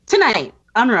Tonight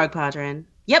on Rogue Padron.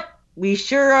 Yep, we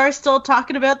sure are still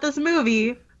talking about this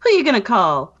movie. Who you gonna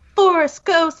call? Force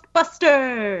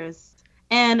Ghostbusters!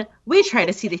 And we try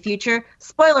to see the future.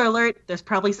 Spoiler alert, there's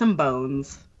probably some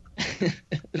bones.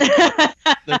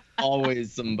 There's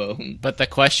always some bones. But the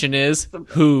question is,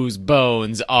 whose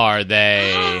bones are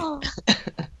they?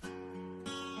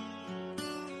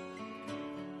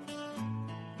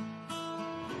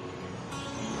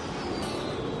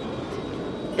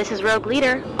 This is Rogue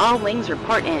Leader. All wings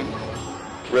report in.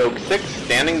 Rogue 6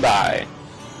 standing by.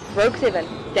 Rogue 7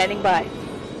 standing by.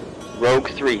 Rogue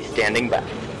 3 standing by.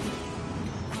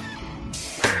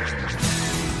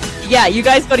 Yeah, you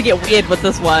guys gotta get weird with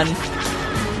this one.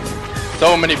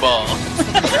 So many balls.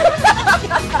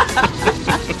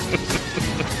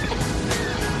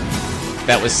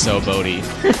 That was so Bodhi.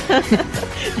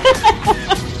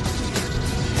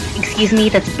 Excuse me,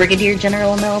 that's Brigadier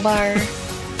General Melbar.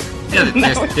 Yeah,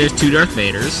 there's two Darth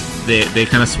Vaders. They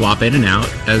kind of swap in and out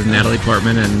as Natalie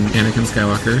Portman and Anakin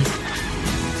Skywalker.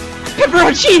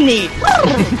 Pepperoncini!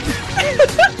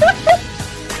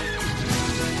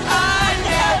 I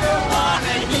never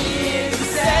wanna hear you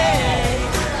say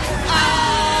I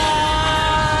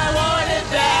want it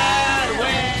that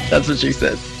way. That's what she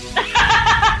said.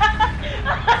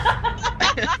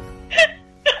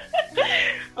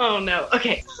 Oh no.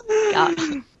 Okay. God.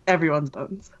 Everyone's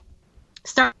bones.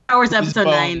 Star Wars Episode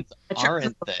 9.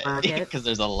 Aren't they? Because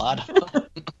there's a lot of them.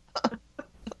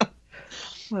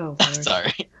 Oh,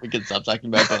 Sorry, we can stop talking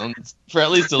about bones for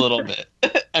at least a little bit.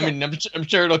 I mean, I'm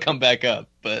sure it'll come back up,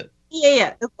 but...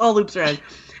 Yeah, it all loops around.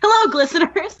 Hello,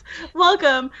 listeners.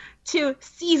 Welcome to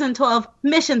Season 12,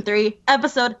 Mission 3,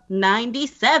 Episode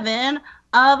 97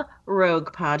 of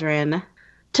Rogue Padron.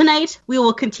 Tonight, we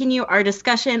will continue our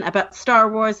discussion about Star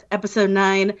Wars Episode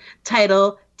 9,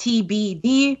 title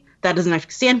TBD. That doesn't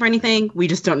actually stand for anything. We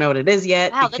just don't know what it is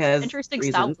yet. Wow, because that's an interesting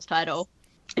Star Wars title.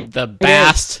 The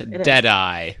Bast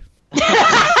Deadeye. The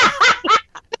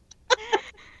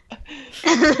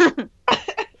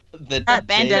That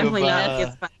band definitely not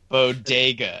gets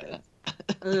Bodega.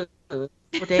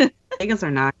 Bodegas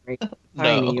are not great.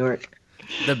 Sorry, No. New York.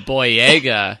 The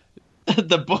Boyega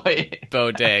The boy.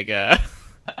 Bodega.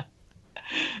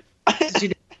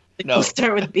 No, We'll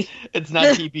start with B. it's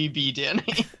not TBB,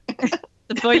 Danny.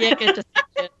 The Boyega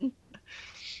decision.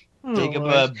 Oh,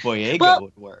 Dagobah Boyega Well-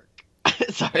 would work.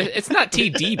 Sorry. It's not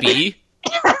TDB.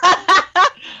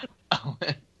 Oh,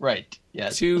 right.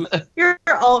 Yes. Two. You're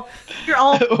all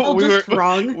we just were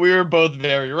wrong. We were both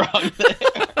very wrong there.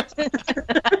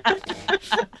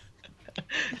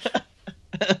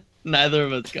 Neither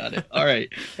of us got it. All right,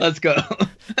 let's go.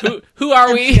 Who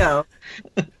are we? Go.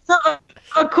 So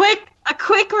a quick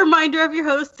reminder of your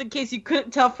host in case you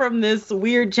couldn't tell from this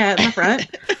weird chat in the front.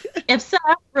 If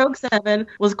Rogue 7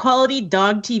 was quality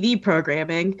dog TV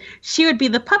programming, she would be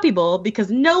the Puppy Bowl because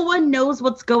no one knows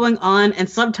what's going on and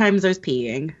sometimes there's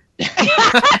peeing.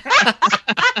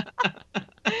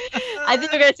 I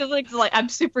think we're gonna say something like I'm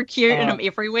super cute and I'm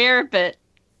everywhere, but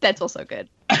that's also good.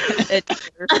 It's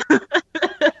true.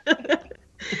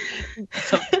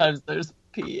 Sometimes there's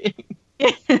peeing.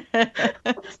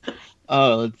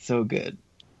 Oh, that's so good.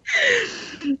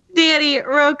 Danny,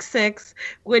 Rogue 6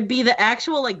 would be the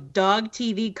actual dog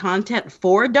TV content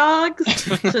for dogs,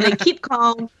 so they keep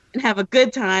calm and have a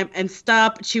good time and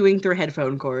stop chewing through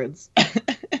headphone cords.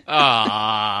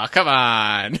 Aw, come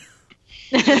on.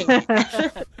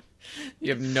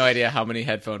 You have no idea how many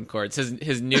headphone cords.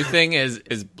 His new thing is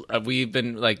we've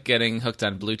been getting hooked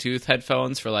on Bluetooth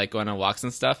headphones for going on walks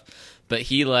and stuff. But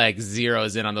he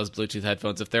zeroes in on those Bluetooth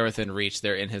headphones. If they're within reach,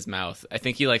 they're in his mouth. I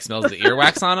think he smells the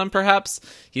earwax on them. Perhaps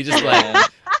he just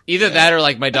either that or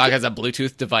my dog has a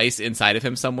Bluetooth device inside of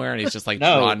him somewhere, and he's just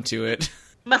drawn to it.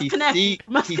 Must He connect.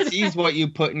 sees what you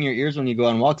put in your ears when you go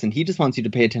on walks, and he just wants you to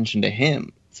pay attention to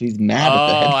him. So he's mad at the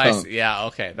I headphones. see. Yeah.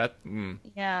 Okay. That.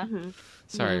 Yeah.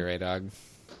 Sorry, Ray Dog.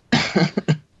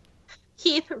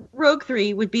 Keith, Rogue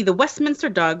 3 would be the Westminster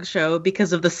Dog Show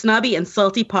because of the snobby and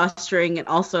salty posturing and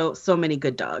also so many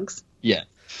good dogs. Yeah.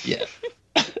 Yes.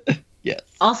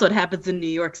 Also, it happens in New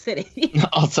York City.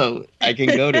 Also, I can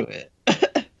go to it.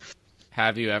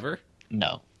 Have you ever?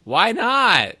 No. Why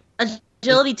not?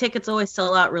 Agility tickets always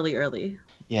sell out really early.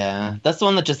 Yeah, that's the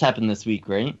one that just happened this week,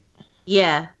 right?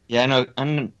 Yeah. Yeah, I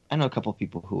know a couple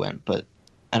people who went, but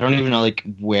I don't even know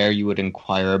where you would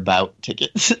inquire about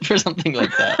tickets for something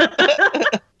like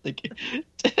that.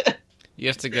 You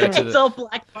have to go to It's all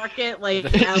black market, alley.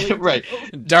 Right.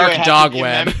 dark dog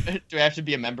web. Do I have to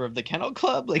be a member of the Kennel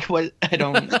Club? What? I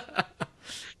don't.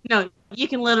 No, you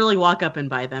can literally walk up and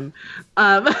buy them. Do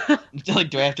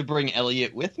I have to bring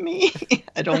Elliot with me?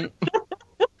 I don't.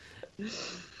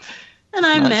 And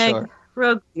I'm Not Meg, sure.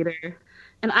 Rogue Leader.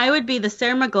 And I would be the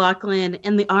Sarah McLachlan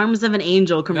in the Arms of an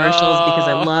Angel commercials because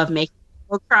I love making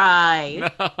people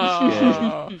cry.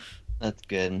 No. That's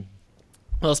good.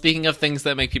 Well, speaking of things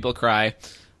that make people cry,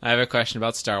 I have a question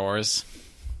about Star Wars.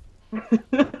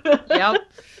 Yep.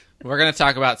 We're going to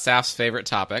talk about Saf's favorite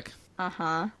topic.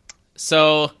 Uh-huh.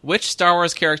 So, which Star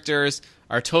Wars characters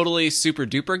are totally super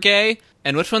duper gay,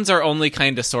 and which ones are only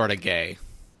kind of sort of gay?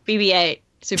 BB-8,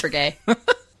 super gay.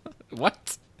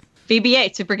 What?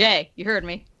 BB-8, super gay. You heard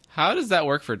me. How does that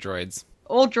work for droids?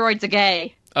 All droids are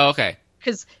gay Oh, okay.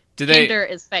 because Did they? gender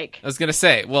is fake. I was gonna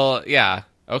say. Well, yeah.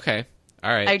 Okay.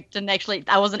 All right.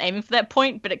 I wasn't aiming for that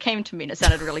point, but it came to me and it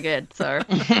sounded really good. So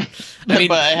I mean,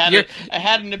 but I you're-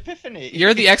 had an epiphany.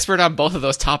 You're the expert on both of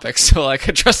those topics, so I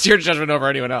could trust your judgment over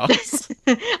anyone else.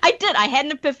 I did. I had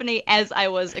an epiphany as I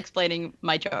was explaining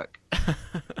my joke,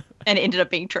 and it ended up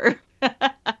being true.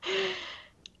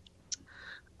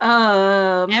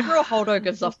 Admiral Holdo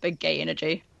gives off big gay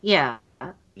energy. Yeah.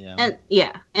 Yeah.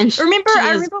 And I remember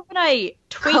is when I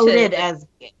coded tweeted as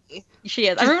gay. she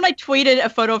is. I remember when I tweeted a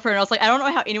photo of her and I was like, I don't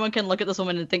know how anyone can look at this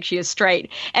woman and think she is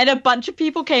straight. And a bunch of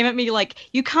people came at me like,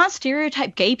 you can't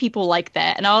stereotype gay people like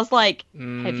that. And I was like,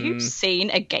 have you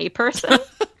seen a gay person?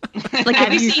 Like,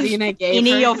 have you seen a gay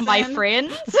any of my person?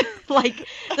 friends? Like,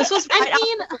 this was right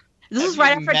this was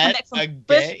right after I met came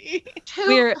back a from gay?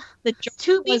 where the joke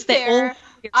To be was that fair,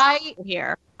 all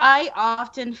here. I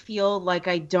often feel like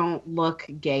I don't look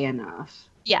gay enough.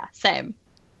 Yeah, same.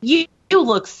 You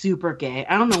look super gay.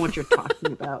 I don't know what you're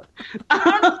talking about.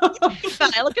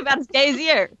 I look about as gay as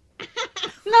you.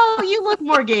 No, you look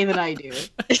more gay than I do.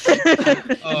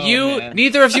 Oh, man.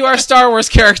 Neither of you are Star Wars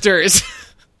characters.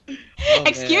 Oh,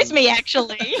 Excuse me,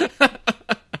 actually.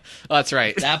 Oh, that's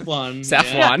right. That one.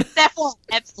 Safwan. Saffron,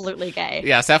 absolutely gay.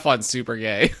 Yeah, Safwan's super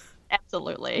gay.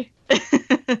 Absolutely.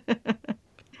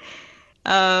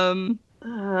 I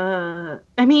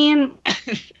mean,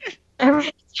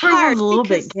 everyone's hard a little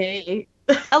because- bit gay.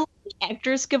 A lot of the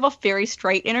actors give off very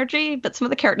straight energy, but some of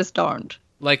the characters don't.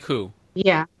 Like who?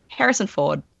 Yeah. Harrison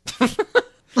Ford.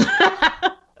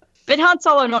 But Han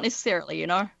Solo, not necessarily, you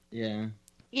know? Yeah.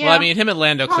 Yeah. Well, I mean, him and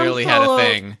Lando Han clearly had a Solo-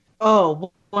 thing.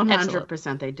 Oh,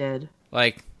 100% they did.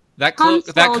 Like that Han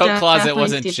that Solo coat closet definitely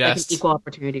wasn't seems like an just equal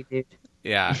opportunity dude.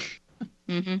 yeah.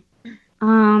 Mm-hmm.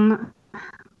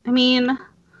 I mean,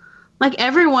 like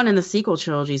everyone in the sequel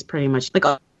trilogy is pretty much like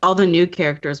all the new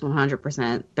characters.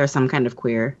 100%, there's some kind of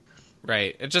queer,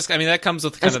 Right. It just I mean that comes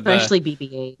with kind especially of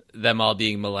BB-8. them all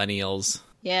being millennials.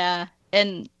 Yeah,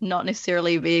 and not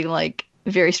necessarily being, like,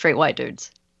 very straight white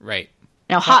dudes. Right.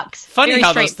 Now, Hux. Funny very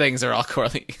how straight. those things are all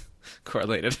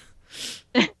correlated.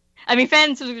 I mean,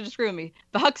 fans are going to screw me,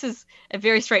 but Hux is a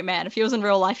very straight man. If he was in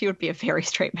real life, he would be a very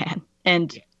straight man,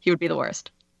 and he would be the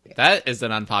worst. That is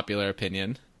an unpopular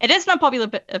opinion. It is an unpopular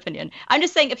opinion. I'm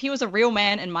just saying, if he was a real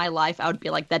man in my life, I would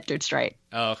be like, that dude's straight.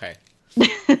 Oh, okay.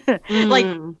 Like,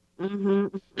 Mm-hmm.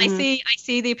 I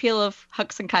see the appeal of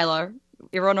Hux and Kylo.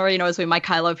 Everyone already knows who my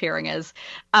Kylo pairing is.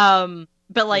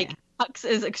 But like Hux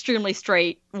is extremely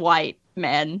straight white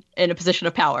man in a position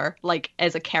of power, like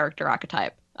as a character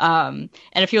archetype. And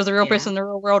if he was a real person in the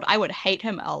real world, I would hate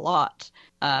him a lot.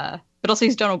 But also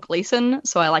he's Donald Gleason,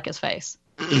 so I like his face.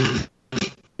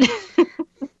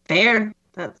 Fair.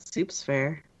 That soup's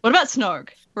fair. What about Snoke?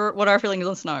 What are our feelings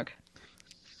on Snoke?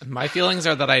 My feelings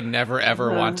are that I never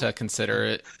ever want to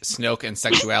consider Snoke and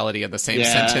sexuality in the same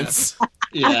sentence.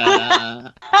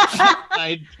 Yeah.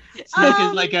 Snoke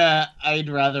is like I'd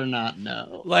rather not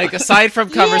know. Like aside from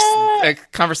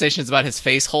conversations about his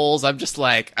face holes, I'm just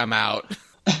like I'm out.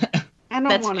 I don't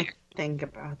That's want to fair. think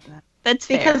about that That's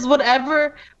fair. because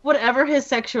whatever his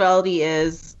sexuality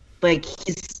is, like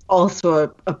he's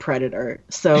also a predator.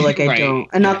 So like I Right. don't,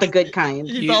 and not the good kind.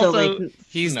 He's so also- like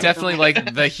He's No. definitely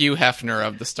like the Hugh Hefner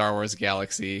of the Star Wars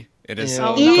galaxy. It is Ew.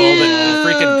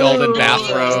 freaking golden Ew.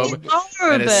 bathrobe and his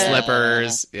Horrible.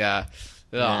 slippers. Yeah.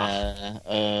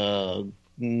 Ugh.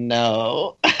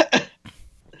 No.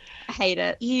 I hate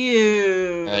it.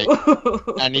 ew. Right.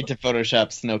 I need to Photoshop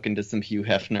Snoke into some Hugh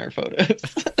Hefner photos.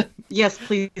 Yes,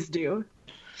 please do.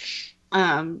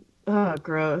 Oh,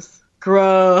 gross.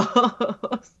 Gross.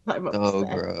 I'm upset. Oh,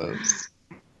 gross.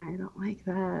 I don't like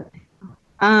that.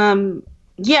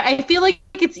 Yeah, I feel like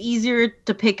it's easier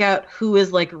to pick out who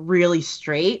is like really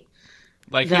straight.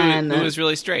 Like Then- who is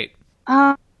really straight?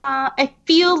 I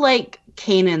feel like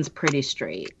Kanan's pretty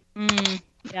straight.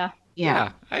 Yeah.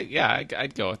 Yeah.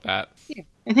 I'd go with that.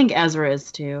 I think Ezra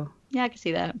is too. Yeah, I can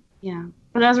see that. Yeah.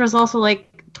 But Ezra's also like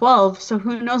 12, so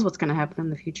who knows what's going to happen in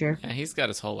the future. Yeah, he's got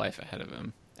his whole life ahead of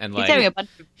him, and He's having a like bunch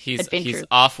of he's adventures.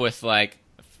 off with like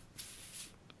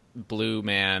Blue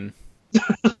Man.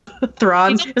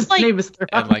 Thrawn. He His like- name is Thrawn.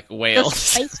 And like The whales.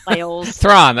 space whales.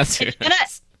 Thrawn, that's who.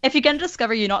 If you're going to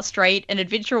discover you're not straight, an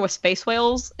adventure with space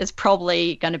whales is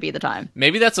probably going to be the time.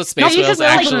 Maybe that's what No, space you whales just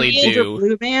like actually an older do.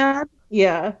 Blue man.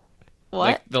 Yeah. What?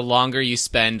 Like the longer you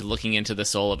spend looking into the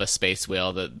soul of a space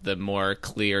whale, the more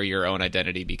clear your own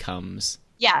identity becomes.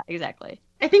 Yeah, exactly.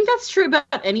 I think that's true about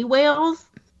any whales,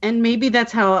 and maybe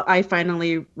that's how I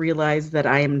finally realized that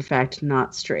I am in fact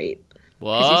not straight.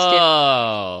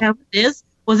 Whoa. That is?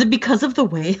 Was it because of the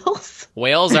whales?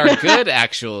 Whales are good,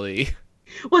 actually.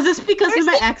 Was this because of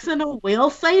my accidental whale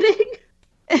sighting?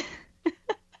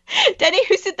 Danny,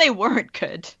 who said they weren't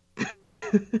good?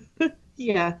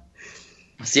 Yeah.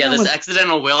 So yeah, this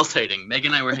accidental whale sighting. Meg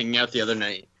and I were hanging out the other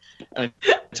night. I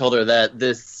told her that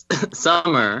this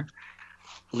summer,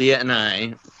 Leah and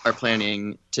I are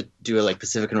planning to do a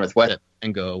Pacific Northwest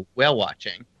and go whale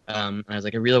watching. And I was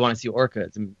like, I really want to see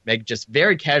orcas. And Meg just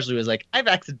very casually was like, I've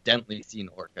accidentally seen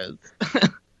orcas.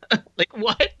 Like,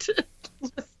 what?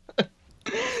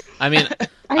 I mean,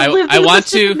 I lived in I the want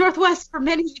Pacific to Northwest for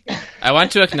many years. I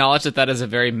want to acknowledge that is a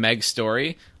very Meg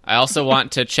story. I also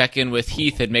want to check in with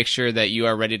Heath and make sure that you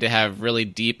are ready to have really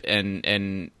deep and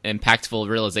impactful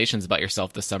realizations about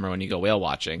yourself this summer when you go whale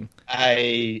watching.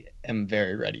 I am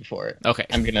very ready for it. Okay.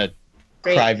 I'm going to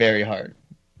Great. cry very hard.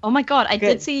 Oh my god, I Good.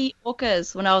 did see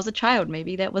orcas when I was a child.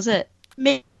 Maybe that was it.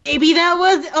 Maybe that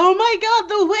was. Oh my god,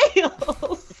 the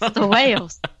whales! The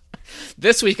whales.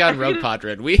 This week on Rogue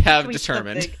Podred, we have Tweet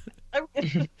determined.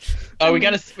 something. Oh, we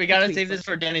gotta save this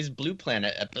for Danny's Blue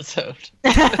Planet episode.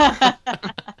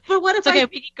 But what if It's okay, I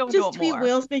we can go into just it tweet more.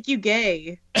 whales make you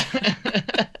gay?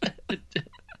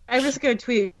 I'm just gonna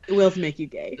tweet whales make you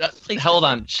gay. Hold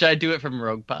on, should I do it from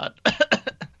Rogue Pod?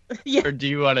 Yeah. Or do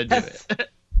you want to do Yes. it?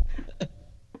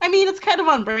 I mean, it's kind of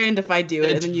on brand if I do it.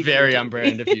 It's and then you very can on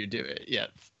brand if you do it, yes.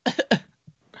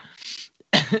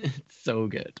 It's so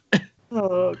good.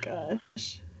 Oh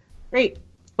gosh. Great.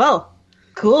 Well,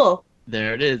 cool.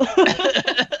 There it is.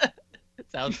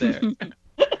 It's out there.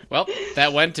 Well,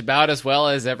 that went about as well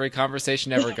as every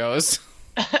conversation ever goes.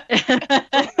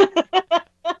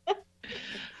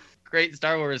 Great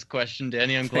Star Wars question,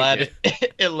 Danny. I'm glad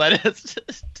it led us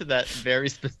to that very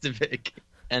specific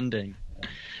ending.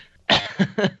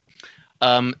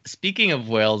 Speaking of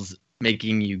whales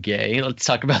making you gay, let's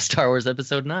talk about Star Wars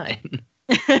Episode 9.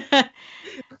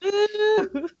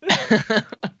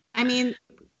 I mean,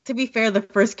 to be fair, the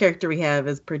first character we have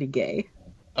is pretty gay.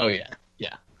 Oh, yeah.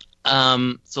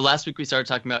 So last week we started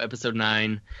talking about Episode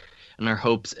 9 and our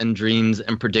hopes and dreams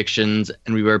and predictions,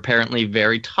 and we were apparently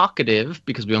very talkative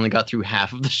because we only got through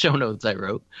half of the show notes I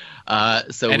wrote.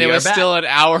 So And we it are was back. still an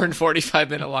hour and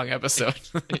 45-minute long episode.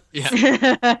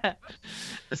 Yeah.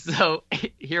 So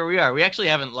here we are. We actually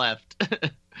haven't left.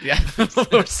 Yeah,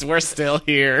 we're still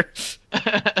here.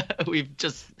 We've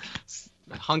just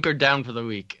hunkered down for the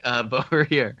week, but we're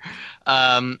here.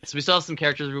 So we still have some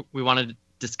characters we want to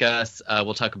discuss.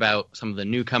 We'll talk about some of the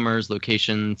newcomers,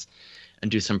 locations,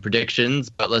 and do some predictions.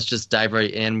 But let's just dive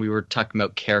right in. We were talking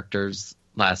about characters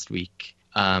last week.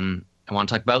 I want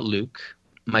to talk about Luke.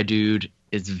 My dude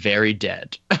is very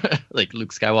dead. Like,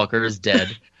 Luke Skywalker is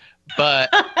dead.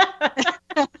 But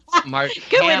Mark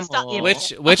Good way to stop Hamill,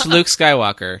 evil. Which Luke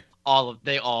Skywalker?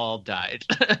 they all died.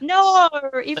 No,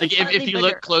 even Like, slightly if you bigger.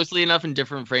 look closely enough in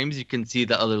different frames, you can see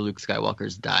the other Luke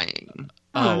Skywalkers dying.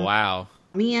 Oh wow,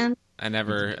 Man. I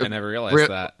never realized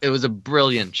that. It was a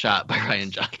brilliant shot by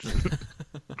Ryan Johnson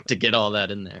to get all that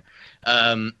in there.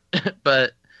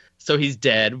 But so he's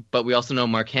dead, but we also know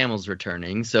Mark Hamill's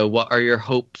returning. So what are your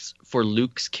hopes for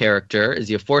Luke's character? Is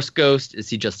he a Force ghost? Is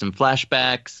he just in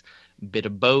flashbacks? Bit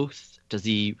of both? Does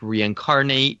he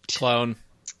reincarnate? Clone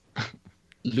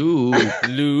Luke.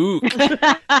 Luke.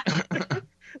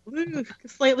 Luke,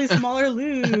 slightly smaller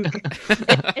Luke. It's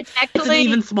It's an actually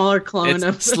even smaller clone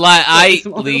of It's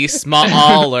slightly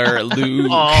smaller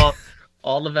Luke.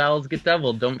 All the vowels get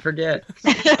doubled. Don't forget.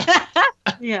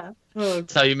 Yeah. Oh,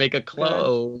 That's how you make a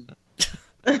clone.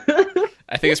 I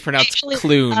think it's pronounced Actually,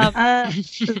 Clune.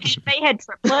 they had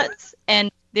triplets,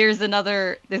 and there's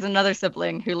another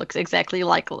sibling who looks exactly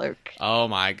like Luke. Oh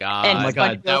my god. And Oh my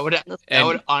god, that would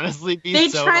And- honestly be they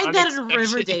so tried that in unexpected.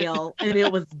 Riverdale, and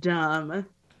it was dumb.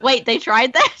 Wait, they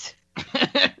tried that?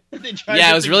 They tried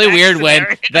Yeah, it this was really exact weird when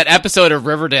scenario. that episode of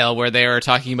Riverdale where they were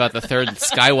talking about the third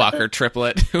Skywalker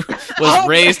triplet who was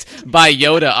raised by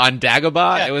Yoda on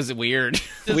Dagobah. Yeah. It was weird.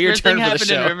 This Weird weird turn thing for the happened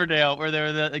in show. Riverdale where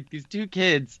there were these two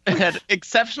kids who had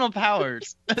exceptional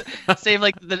powers, save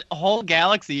like the whole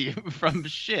galaxy from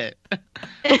shit.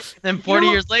 Then 40 You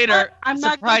know years later, what? I'm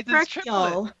not gonna surprises correct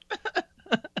y'all.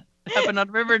 happened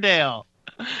on Riverdale.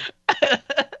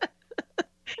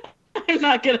 I'm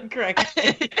not gonna correct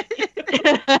you.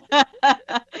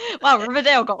 Wow,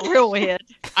 Riverdale got real weird.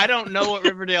 I don't know what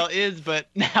Riverdale is, but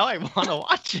now I want to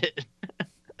watch it.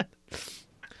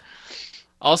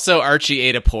 Also, Archie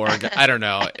ate a porg. I don't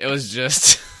know. It was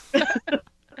just...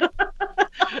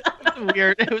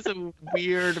 Weird. It was a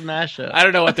weird mashup. I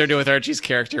don't know what they're doing with Archie's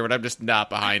character, but I'm just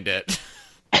not behind it.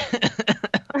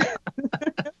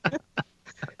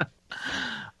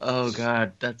 Oh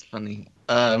god, that's funny.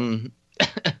 So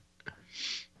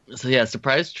yeah,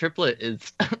 surprise triplet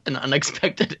is an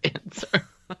unexpected answer.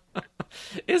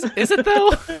 Is it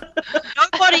though?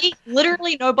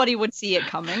 Literally nobody would see it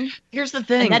coming. Here's the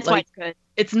thing, And that's why like, it's good.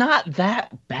 it's not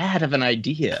that bad of an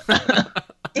idea.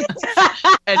 It's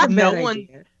And a no bad one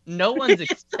idea. no one's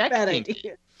It's a bad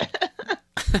expecting it.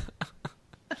 idea.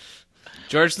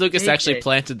 George Lucas JJ. actually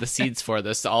planted the seeds for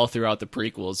this all throughout the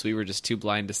prequels. We were just too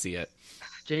blind to see it.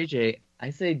 JJ, I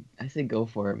say go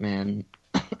for it, man.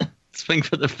 Swing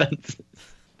for the fences.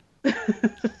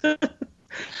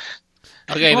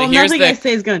 Okay, Well, but here's nothing I the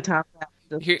say is going to top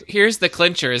that. here's the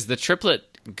clincher: is the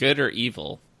triplet good or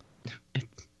evil,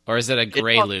 or is it a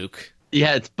gray both. Luke?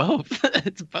 Yeah, it's both.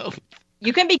 It's both.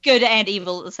 You can be good and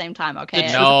evil at the same time, okay?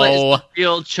 The No. triplet is the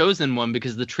real chosen one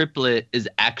because the triplet is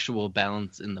actual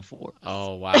balance in the Force.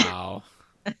 Oh wow!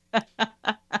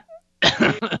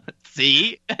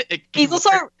 See? It can He's also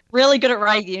work. really good at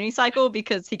riding the unicycle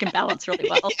because he can balance really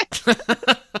well.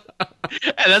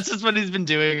 And that's just what he's been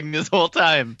doing this whole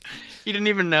time. He didn't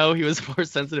even know he was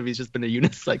Force sensitive. He's just been a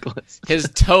unicyclist. His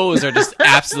toes are just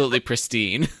absolutely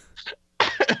pristine.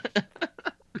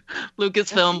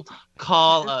 Lucasfilm,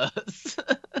 call us.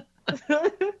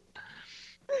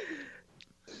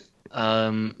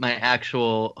 My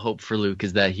actual hope for Luke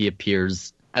is that he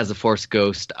appears as a Force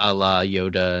ghost a la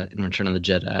Yoda in Return of the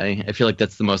Jedi. I feel like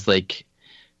that's the most like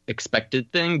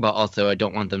expected thing, but also I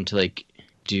don't want them to like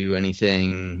do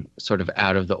anything sort of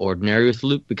out of the ordinary with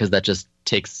Luke because that just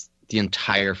takes the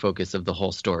entire focus of the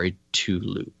whole story to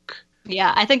Luke.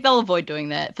 Yeah, I think they'll avoid doing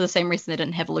that for the same reason they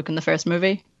didn't have Luke in the first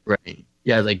movie. Right.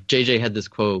 Yeah, like JJ had this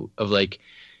quote of like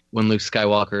when Luke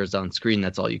Skywalker is on screen,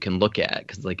 that's all you can look at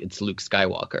because like it's Luke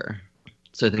Skywalker.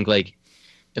 So I think like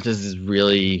if this is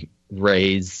really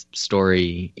Rey's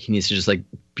story, he needs to just like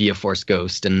be a Force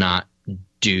ghost and not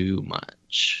do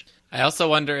much. I also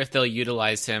wonder if they'll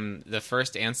utilize him. The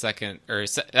first and second, or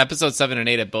episode 7 and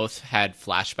 8 have both had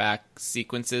flashback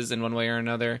sequences in one way or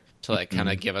another to like kind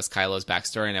of give us Kylo's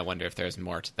backstory, and I wonder if there's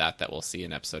more to that we'll see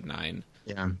in episode 9.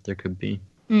 Yeah, there could be.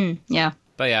 Yeah.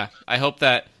 But yeah, I hope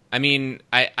that. I mean,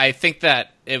 I think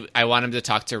that I want him to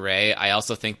talk to Rey. I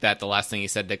also think that the last thing he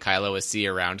said to Kylo was "see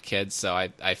you around, kids." So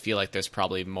I feel like there's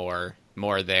probably more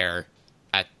there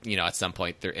at some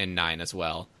point they're in 9 as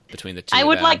well between the two. I of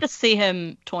would them. like to see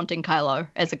him taunting Kylo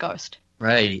as a ghost.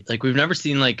 Right. Like we've never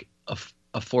seen like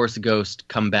a Force ghost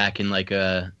come back in like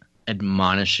a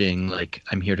admonishing, like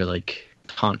I'm here to like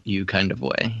taunt you kind of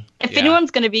way. If Yeah.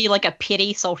 anyone's going to be like a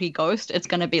petty, salty ghost, it's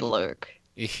going to be Luke.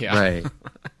 Yeah. Right.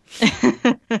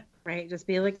 Right, just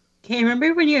be like, hey,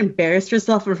 remember when you embarrassed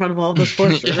yourself in front of all those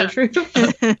Force Yeah. troops?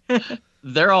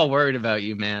 They're all worried about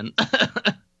you, man.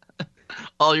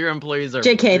 All your employees are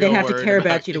JK, they real have to worried care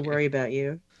about you to worry about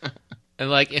you. And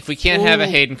like, if we can't have a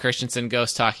Ooh. Hayden Christensen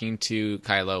ghost talking to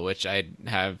Kylo, which I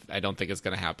don't think is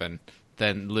going to happen,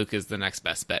 then Luke is the next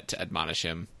best bet to admonish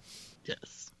him.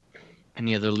 Yes.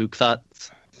 Any other Luke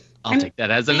thoughts? I'll I'm- take that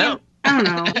as a no. I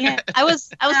don't know. Yeah, I was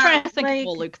trying to think like- of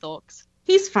more Luke thoughts.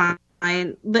 he's fine.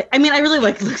 But I mean, I really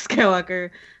like Luke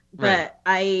Skywalker, but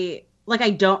I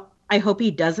hope he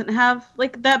doesn't have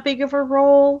like that big of a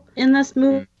role in this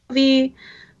movie.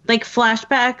 Like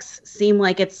flashbacks seem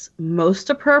like it's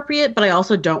most appropriate, but I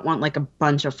also don't want like a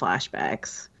bunch of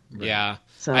flashbacks. Yeah.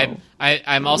 So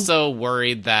I'm also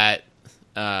worried that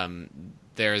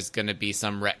there's going to be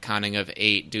some retconning of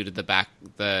 8 due to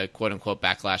the quote unquote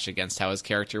backlash against how his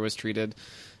character was treated,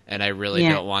 and I really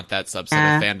Yeah. don't want that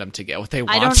subset of fandom to get what they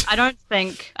want. I don't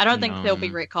think No. there'll be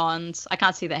retcons. I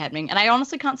can't see that happening, and I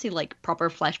honestly can't see like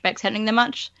proper flashbacks happening that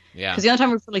much. Yeah. Because the only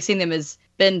time we've really seen them has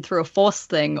been through a Force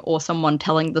thing or someone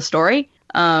telling the story.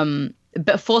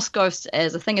 But Force Ghost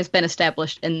as a thing has been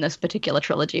established in this particular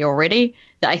trilogy already.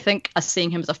 That I think us seeing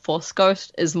him as a Force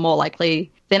Ghost is more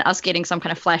likely than us getting some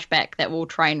kind of flashback that will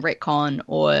try and retcon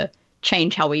or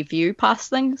change how we view past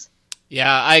things. Yeah,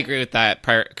 I agree with that.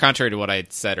 Contrary to what I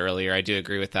said earlier, I do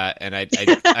agree with that, and I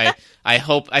think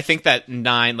that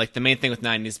 9, like the main thing with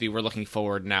 9 needs to be we're looking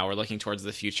forward now. We're looking towards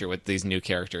the future with these new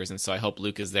characters, and so I hope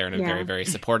Luke is there in a very, very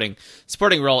supporting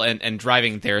role and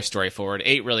driving their story forward.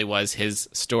 8 really was his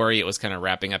story; it was kind of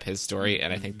wrapping up his story,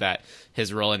 and I think that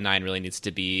his role in 9 really needs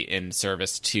to be in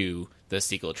service to the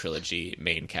sequel trilogy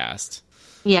main cast.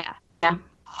 Yeah.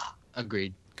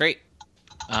 Agreed. Great.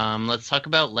 Let's talk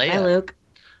about Leia. Hi, Luke.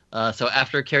 So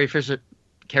after Carrie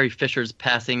Fisher's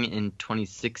passing in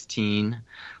 2016,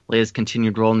 Leia's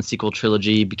continued role in the sequel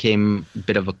trilogy became a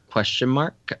bit of a question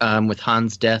mark. With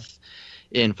Han's death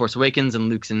in Force Awakens and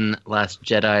Luke's in Last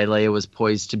Jedi, Leia was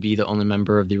poised to be the only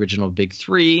member of the original Big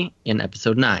Three in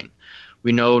Episode 9.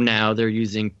 We know now they're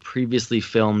using previously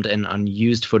filmed and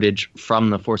unused footage from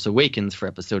The Force Awakens for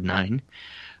Episode 9.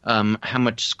 How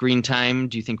much screen time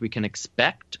do you think we can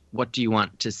expect? What do you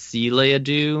want to see Leia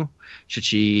do? Should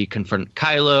she confront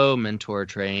Kylo, mentor,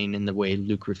 train in the way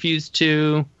Luke refused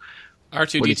to?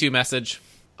 R2-D2 message.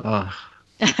 Ugh.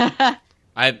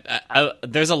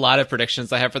 There's a lot of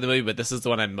predictions I have for the movie, but this is the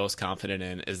one I'm most confident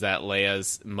in, is that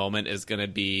Leia's moment is going to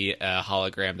be a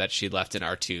hologram that she left in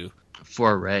R2.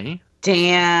 For Rey?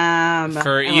 Damn.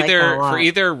 For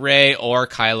either Rey or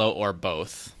Kylo or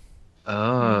both.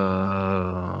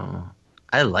 Oh,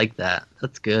 I like that.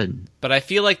 That's good. But I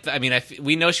feel like,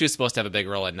 we know she was supposed to have a big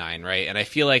role in 9, right? And I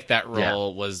feel like that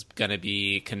role was going to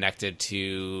be connected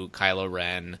to Kylo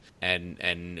Ren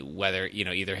and whether,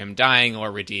 either him dying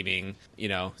or redeeming,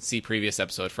 see previous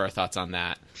episode for our thoughts on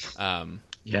that.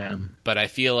 Yeah. But I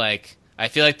feel like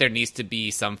there needs to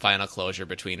be some final closure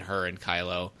between her and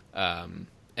Kylo.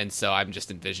 And so I'm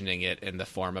just envisioning it in the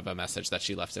form of a message that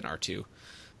she left in R2,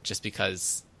 just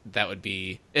because that would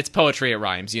be, it's poetry, it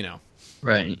rhymes,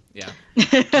 Right. Yeah.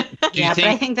 But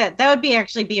I think that would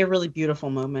actually be a really beautiful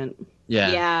moment.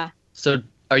 Yeah. Yeah. So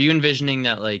are you envisioning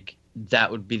that, like,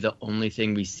 that would be the only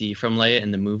thing we see from Leia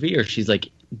in the movie, or she's, like,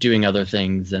 doing other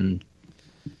things and...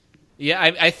 Yeah,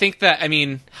 I think that,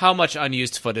 how much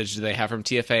unused footage do they have from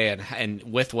TFA, and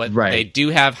with what they do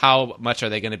have, how much are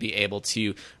they going to be able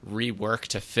to rework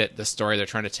to fit the story they're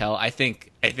trying to tell? I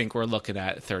think we're looking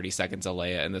at 30 seconds of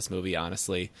Leia in this movie,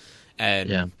 honestly.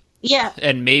 And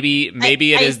and maybe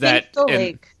it is that...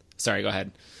 Sorry, go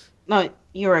ahead. No,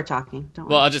 you were talking. Don't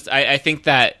well, worry. I think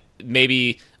that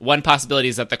maybe one possibility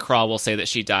is that the crawl will say that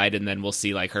she died, and then we'll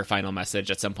see, like, her final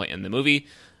message at some point in the movie.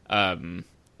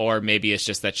 Or maybe it's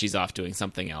just that she's off doing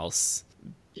something else.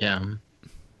 Yeah.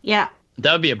 Yeah.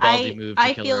 That would be a ballsy move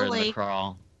to kill her in the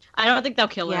crawl. I don't think they'll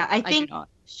kill her. Yeah,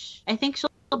 I think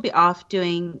she'll be off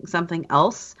doing something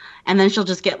else, and then she'll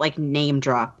just get, like, name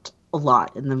dropped a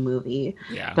lot in the movie.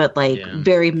 Yeah. But, like,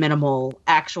 very minimal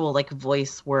actual, like,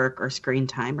 voice work or screen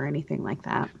time or anything like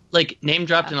that. Like, name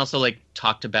dropped and also, like,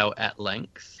 talked about at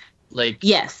length. Like,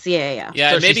 yes, yeah.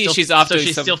 Yeah, so maybe she's off doing so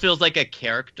she still feels like a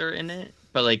character in it,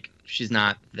 but, like, she's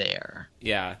not there.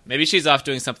 Yeah, maybe she's off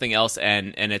doing something else,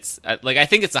 and it's like, I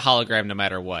think it's a hologram no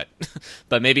matter what.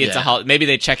 But maybe it's maybe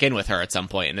they check in with her at some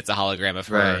point, and it's a hologram of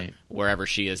her wherever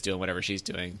she is doing whatever she's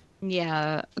doing.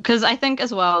 Yeah, because I think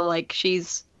as well, like,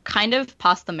 she's kind of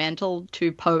passed the mantle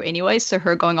to Poe anyway, so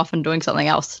her going off and doing something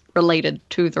else related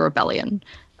to the rebellion,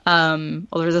 or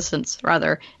the resistance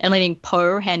rather, and letting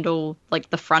Poe handle, like,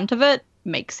 the front of it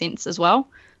makes sense as well.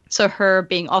 So her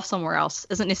being off somewhere else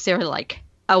isn't necessarily, like,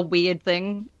 a weird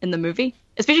thing in the movie,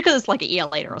 especially because it's like a year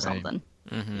later or something.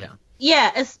 Mm-hmm.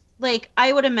 Yeah, it's like,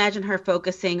 I would imagine her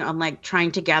focusing on, like,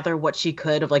 trying to gather what she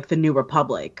could of, like, the New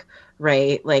Republic,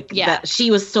 right? Like, that she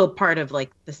was still part of,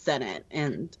 like, the Senate,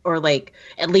 or like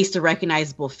at least a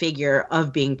recognizable figure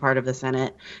of being part of the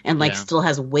Senate, and, like, still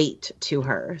has weight to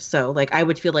her. So, like, I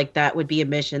would feel like that would be a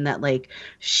mission that, like,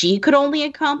 she could only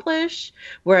accomplish.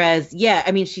 Whereas,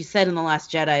 she said in The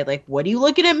Last Jedi, like, what are you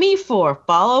looking at me for?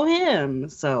 Follow him.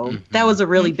 So that was a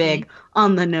really big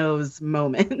on the nose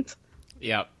moment.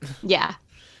 Yep. Yeah.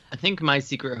 I think my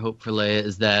secret hope for Leia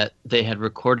is that they had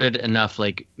recorded enough,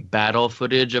 like, battle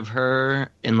footage of her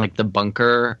in, like, the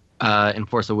bunker in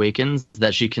Force Awakens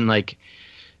that she can, like,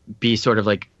 be sort of,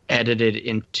 like, edited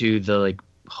into the, like,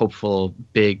 hopeful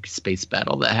big space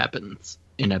battle that happens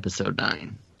in Episode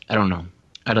 9. I don't know.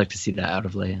 I'd like to see that out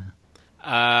of Leia.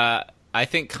 I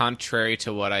think contrary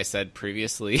to what I said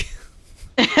previously,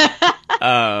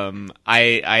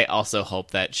 I also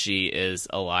hope that she is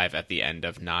alive at the end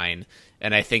of 9.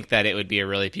 And I think that it would be a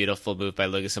really beautiful move by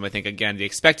Lucasfilm. I think, again, the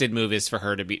expected move is for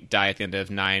her to die at the end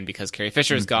of 9 because Carrie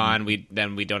Fisher is gone. We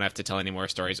don't have to tell any more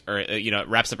stories, or it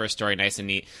wraps up her story nice and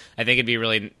neat. I think it'd be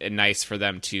really nice for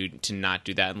them to not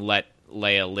do that and let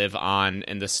Leia live on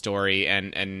in the story,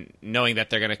 and knowing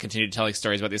that they're going to continue telling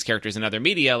stories about these characters in other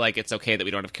media. Like, it's okay that we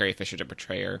don't have Carrie Fisher to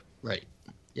portray her. Right.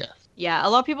 Yeah. Yeah. A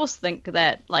lot of people think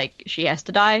that, like, she has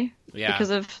to die because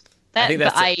of that,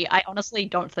 but I honestly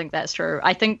don't think that's true.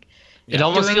 I think. It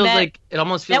almost feels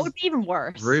that would be even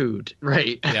worse. Rude,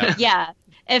 right? Yeah. Yeah.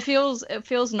 It feels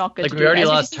not good. Like, to we already do.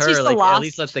 lost her. Like, at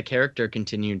least let the character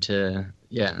continue to.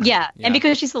 Yeah. Yeah, and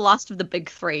because she's the last of the big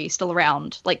three still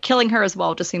around, like, killing her as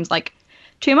well just seems like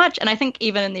too much. And I think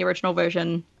even in the original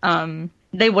version,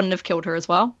 they wouldn't have killed her as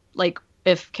well. Like,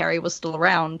 if Carrie was still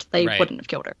around, they Right. wouldn't have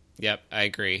killed her. Yep, I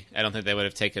agree. I don't think they would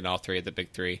have taken all three of the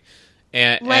big three.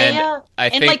 And Leia, I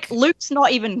And think like Luke's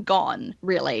not even gone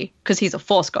really because he's a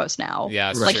Force ghost now. Yeah,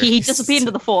 it's like true. he disappeared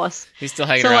into the Force. he's still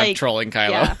hanging So, around like, trolling Kylo.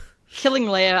 Yeah, killing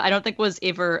Leia, I don't think was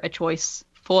ever a choice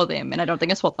for them, and I don't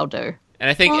think it's what they'll do. And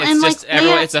I think Well, it's and, just like,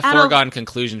 everyone. Leia, It's a out of- foregone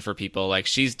conclusion for people. Like,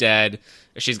 she's dead.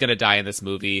 Or she's gonna die in this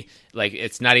movie. Like,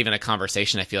 it's not even a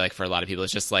conversation. I feel like for a lot of people,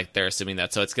 it's just like they're assuming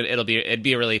that. So it'd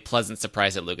be a really pleasant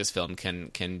surprise that Lucasfilm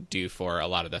can do for a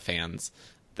lot of the fans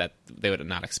that they would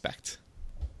not expect.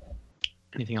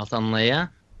 Anything else on Leia?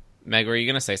 Meg, were you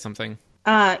gonna say something?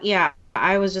 Yeah,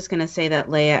 I was just gonna say that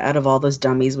Leia, out of all those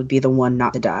dummies, would be the one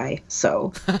not to die.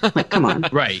 So, like, come on.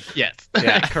 Right. Yes.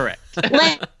 Yeah. Correct.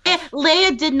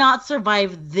 Leia did not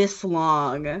survive this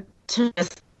long to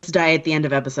just die at the end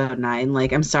of episode 9.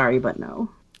 Like, I'm sorry, but no.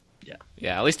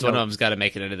 Yeah, at least one of them's got to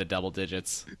make it into the double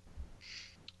digits.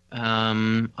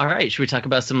 All right. Should we talk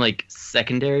about some like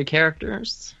secondary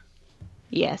characters?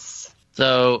 Yes.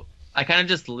 So I kind of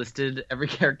just listed every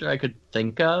character I could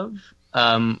think of.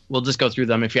 We'll just go through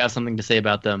them. If you have something to say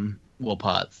about them, we'll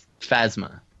pause.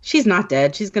 Phasma. She's not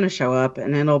dead. She's gonna show up,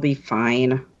 and it'll be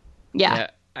fine. Yeah.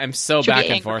 I'm so She'll be back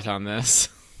and angry. forth on this.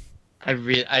 I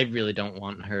really don't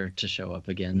want her to show up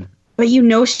again. But you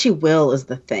know she will is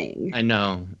the thing. I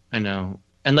know.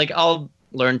 And like I'll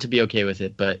learn to be okay with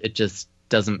it, but it just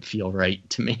doesn't feel right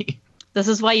to me. This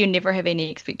is why you never have any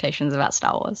expectations about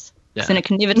Star Wars. Yeah. And it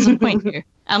can never disappoint you.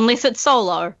 Unless it's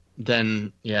Solo.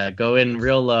 Then yeah, go in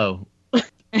real low.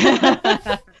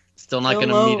 Still not Real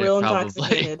gonna low, meet real it probably.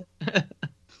 intoxicated.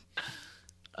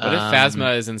 What if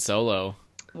Phasma is in Solo?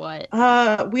 What?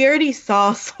 We already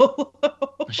saw Solo.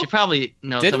 She probably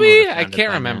knows. Did we? I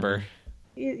can't remember.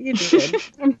 You did.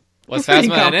 I'm Was pretty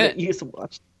Phasma in confident it? you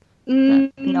watched.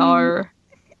 No.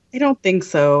 I don't think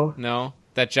so. No,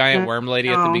 that giant worm lady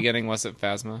at the No. beginning wasn't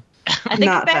Phasma. I think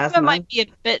Not Phasma Phasma. might be a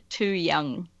bit too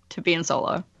young to be in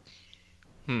Solo.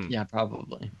 Yeah,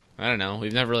 probably. I don't know.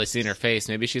 We've never really seen her face.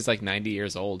 Maybe she's like 90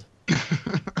 years old.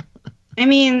 I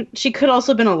mean, she could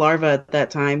also have been a larva at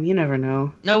that time. You never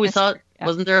know. No, we That's saw. true, yeah.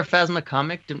 Wasn't there a Phasma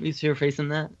comic? Didn't we see her face in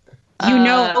that? You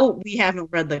know, we haven't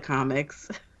read the comics.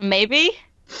 Maybe?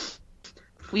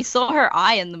 We saw her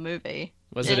eye in the movie.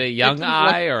 Was it a young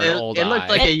eye or an old it eye? looked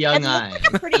like a young it eye. looked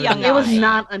like a pretty young It was eye.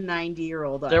 not a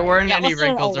 90-year-old. There weren't Yeah, it any wasn't an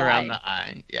wrinkles old around eye. the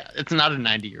eye. Yeah, it's not a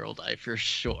 90-year-old eye for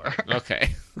sure.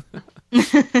 Okay.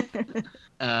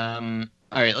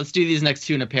 All right, let's do these next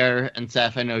two in a pair. And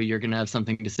Saf, I know you're gonna have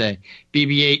something to say.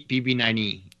 BB-8,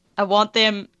 BB-9E. I want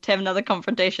them to have another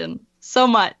confrontation so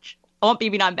much. I want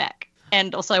BB9 back.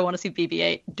 And also I want to see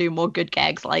BB-8 do more good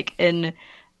gags like in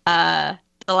The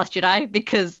Last Jedi,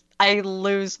 because I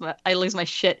lose my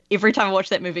shit every time I watch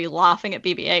that movie laughing at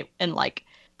BB-8 and like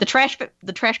the trash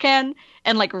can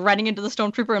and like running into the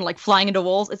stormtrooper and like flying into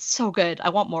walls. It's so good. I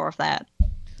want more of that.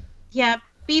 Yeah,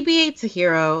 BB-8's a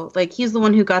hero. Like, he's the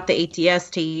one who got the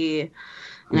ATST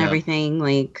and Yeah. everything.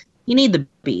 Like, you need the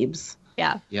Beebs.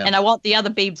 Yeah. Yeah. And I want the other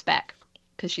Beebs back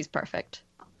because she's perfect.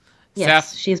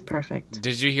 Yes, Saf, she's perfect.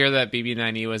 did you hear that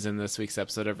BB-9E was in this week's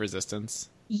episode of Resistance?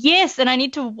 Yes, and I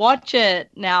need to watch it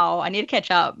now. I need to catch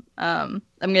up. I'm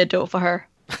gonna do it for her.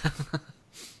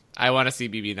 I want to see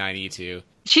BB-9E too.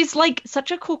 She's like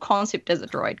such a cool concept as a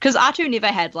droid because R2 never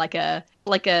had like a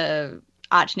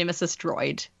arch nemesis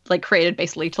droid like created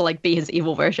basically to like be his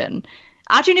evil version.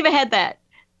 R2 never had that,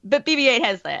 but BB-8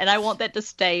 has that, and I want that to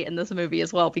stay in this movie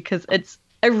as well because it's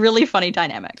a really funny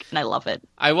dynamic and I love it.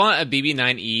 I want a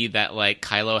BB-9E that like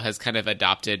Kylo has kind of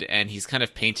adopted, and he's kind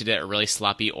of painted it a really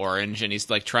sloppy orange, and he's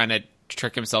like trying to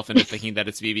trick himself into thinking that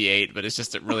it's BB-8, but it's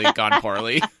just really gone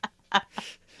poorly.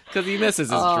 Because he misses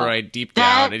his droid deep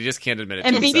down, and he just can't admit it to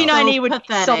And himself. BB-9E So would be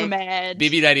so pathetic. mad.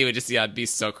 BB-9E would just be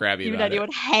so crabby about BB-9E it.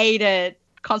 would hate it.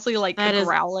 Constantly like That is-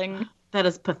 growling. That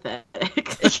is pathetic.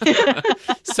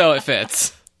 So it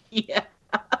fits. Yeah.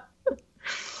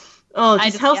 Oh, I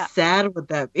just just- how yeah. sad would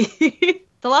that be?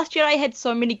 The Last Jedi had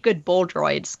so many good ball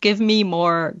droids. Give me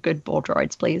more good ball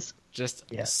droids, please. Just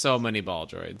Yeah. so many ball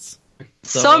droids.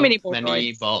 So many ball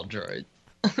droids. ball droids.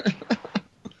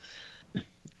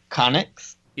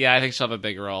 Connix? Yeah, I think she'll have a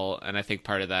big role, and I think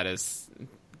part of that is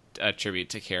a tribute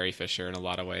to Carrie Fisher in a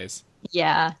lot of ways.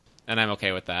 Yeah. And I'm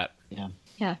okay with that. Yeah.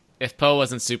 Yeah. If Poe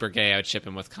wasn't super gay, I would ship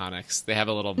him with Connix. They have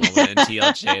a little moment in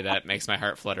TLJ that makes my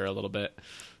heart flutter a little bit.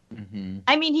 Mm-hmm.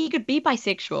 I mean, he could be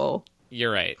bisexual.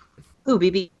 You're right. Ooh,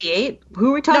 BB-8? Who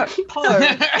are we talking? Poe.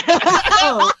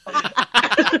 Oh.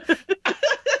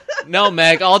 No,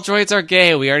 Meg, all droids are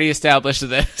gay. We already established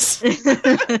this.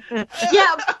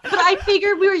 Yeah, but I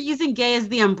figured we were using gay as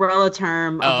the umbrella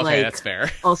term of Okay, that's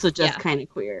fair. also just Yeah. kind of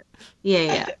queer.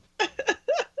 Yeah.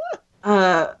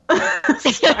 Sorry.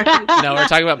 No, we're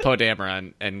talking about Poe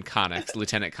Dameron and Connix,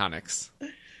 Lieutenant Connix.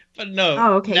 But no.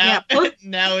 Oh, okay, Now, yeah.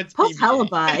 now it's Post BB-8. hella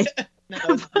bi. Now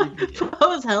it's BB-8.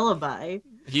 Post hella bi.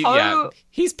 Poe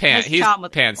He's has charm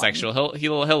with pansexual.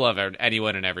 He'll love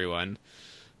anyone and everyone.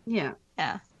 Yeah.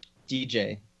 Yeah.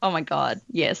 DJ. Oh my god.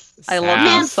 Yes. I love Sam.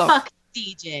 Man, him so. fuck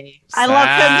DJ. I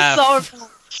love him so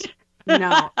much.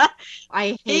 No,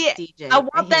 I hate DJ. I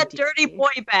want hate that DJ. dirty boy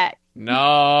back.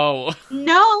 No.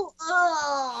 No,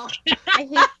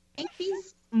 I hate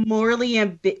he's morally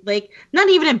not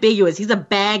even ambiguous. He's a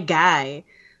bad guy.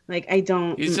 Like I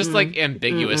don't. He's just like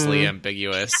ambiguously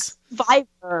ambiguous.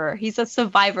 Survivor. He's a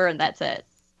survivor, and that's it.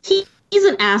 He's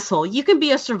an asshole. You can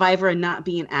be a survivor and not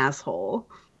be an asshole.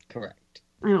 Correct.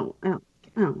 I don't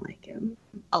like him.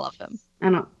 I love him. I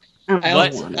don't I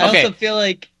What? want also him. Okay. feel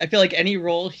like any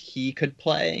role he could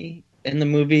play in the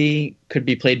movie could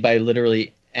be played by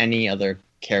literally any other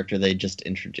character they just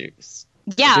introduce.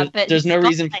 Yeah, but There's no he's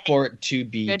reason not- for it to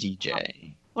be Good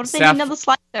DJ. What if they Saf- need another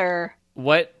slicer?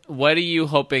 What are you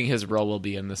hoping his role will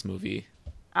be in this movie?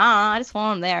 I just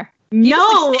want him there.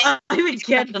 No, He's I would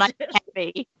get and I'm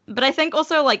happy. But I think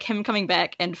also like him coming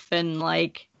back and Finn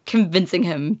like convincing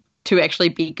him to actually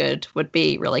be good would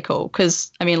be really cool.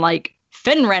 Because I mean, like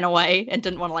Finn ran away and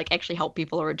didn't want to like actually help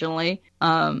people originally.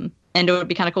 And it would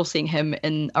be kind of cool seeing him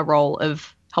in a role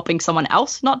of helping someone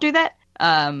else not do that.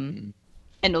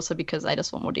 And also because I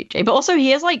just want more DJ. But also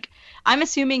he has like, I'm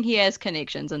assuming he has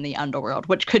connections in the underworld,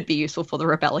 which could be useful for the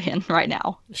rebellion right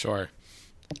now. Sure.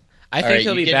 I All think right,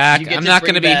 he'll you be get- back. you get I'm to not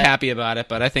going to bring be back- happy about it,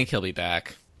 but I think he'll be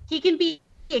back. He can be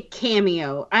a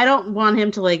cameo. I don't want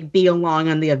him to like be along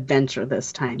on the adventure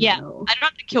this time. Yeah, though. I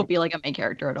don't think he'll be like a main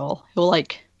character at all. He'll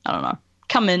like, I don't know,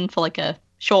 come in for like a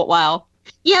short while.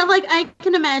 Yeah, like I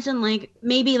can imagine like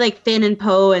maybe like Finn and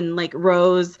Poe and like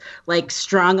Rose like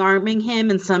strong arming him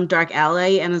in some dark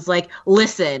alley and is like,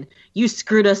 listen, you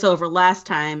screwed us over last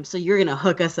time, so you're gonna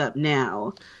hook us up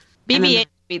now. And then BB-8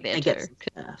 be there I too. get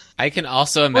stuff. I can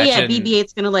also Oh imagine. yeah,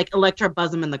 BB-8's gonna like electro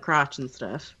buzz him in the crotch and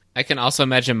stuff. I can also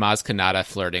imagine Maz Kanata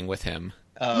flirting with him.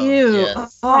 Oh, Ew.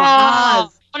 yes. Oh,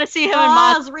 Maz. I want to see him in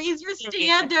Maz. Maz, raise your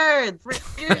standards. Raise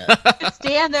your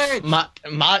standards.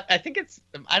 I think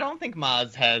I don't think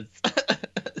Maz has.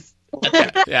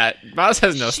 Yeah, Maz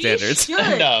has no She standards.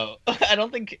 should. No, I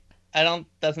don't think.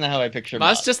 That's not how I picture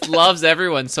Maz just loves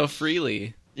everyone so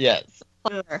freely. Yes.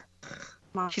 Player.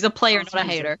 She's a player, not a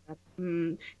hater.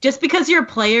 Just because you're a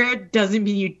player doesn't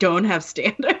mean you don't have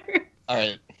standards. All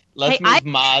right. Let's Hey, move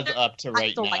Maz up to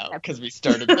right still like now that. because we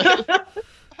started this.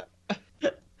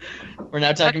 We're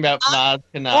now talking about Maz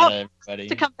Kanata, everybody.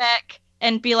 To come back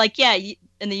and be like, yeah,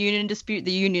 in the union dispute,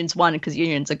 the unions won because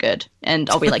unions are good. And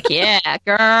I'll be like, yeah,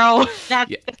 girl. That's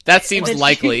Yeah, that seems when she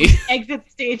likely. exit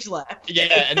stage left.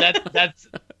 Yeah, and that's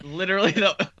literally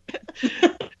the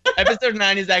episode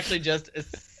 9 is actually just a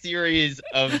series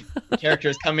of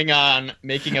characters coming on,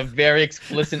 making a very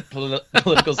explicit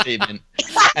political statement,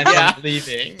 and Yeah. then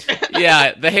leaving.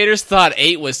 Yeah, the haters thought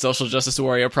 8 was social justice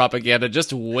warrior propaganda.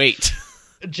 Just wait.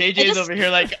 JJ's over here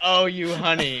like, oh, you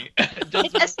honey.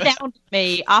 It astounded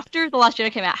me after The Last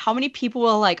Jedi came out how many people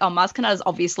were like, oh, Maz Kanata is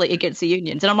obviously against the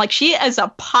unions. And I'm like, she is a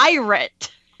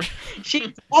pirate. She's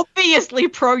obviously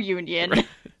pro-union.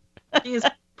 She's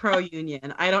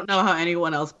pro-union. I don't know how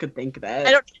anyone else could think that.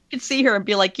 I could see her and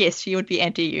be like, yes, she would be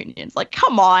anti-unions. Like,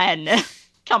 come on.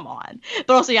 Come on.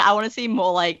 But also, yeah, I want to see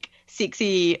more like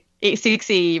sexy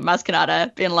Maz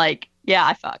Kanata being like, yeah,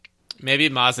 I fuck.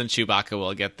 Maybe Maz and Chewbacca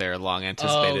will get their long Oh,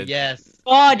 anticipated. yes.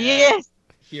 God, yes.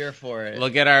 Here for it. We'll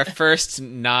get our first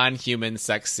non-human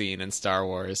sex scene in Star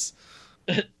Wars.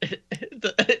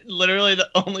 Literally the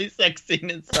only sex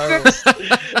scene in Star Wars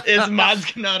is Maz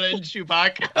Kanata and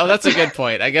Chewbacca. Oh, that's a good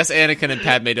point. I guess Anakin and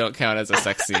Padme don't count as a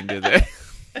sex scene, do they?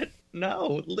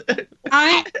 No.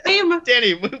 I'm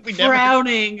Danny, we never...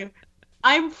 frowning.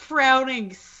 I'm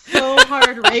frowning so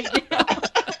hard right now.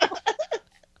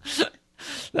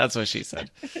 That's what she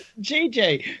said.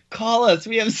 JJ, call us.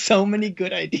 We have so many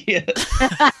good ideas.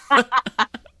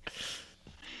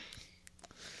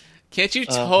 Can't you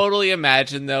totally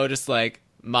imagine, though, just like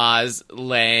Maz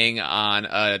laying on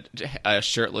a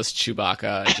shirtless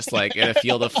Chewbacca, just like in a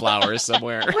field of flowers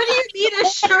somewhere? What do you mean a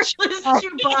shirtless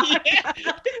Chewbacca? Yeah.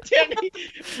 Danny,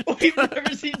 we've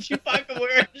never seen Chewbacca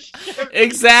wear a shirt.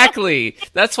 Exactly.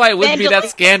 That's why it wouldn't be that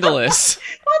scandalous.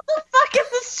 What the fuck is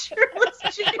this shirtless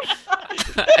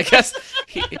Chewbacca? I guess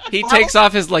he takes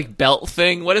off his like belt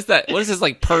thing. What is that? What is his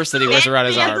like purse that he wears around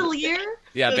his arm? Bandolier?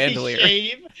 Yeah, Does bandolier. he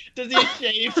shave? Does he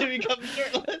shave to become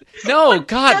shirtless? No,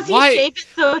 God, Does he why? shape it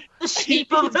so it's the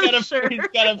shape of a shirt? He's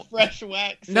got a fresh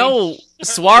wax. No,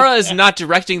 Swara is not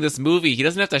directing this movie. He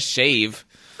doesn't have to shave.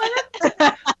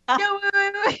 No,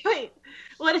 wait.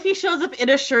 What if he shows up in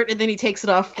a shirt and then he takes it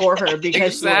off for her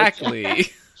because she likes it?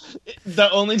 Exactly. The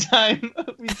only time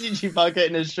we see Chewbacca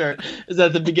in his shirt is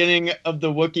at the beginning of the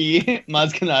Wookiee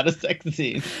Maz Kanata sex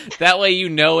scene. That way you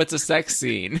know it's a sex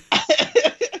scene.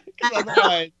 'Cause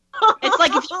otherwise, It's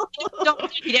like if you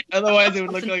don't you'd have to- otherwise it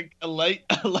would look like a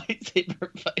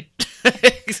lightsaber fight.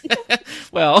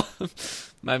 Well,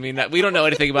 I mean, we don't know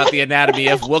anything about the anatomy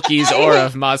of Wookiees or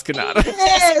of Maz Kanata.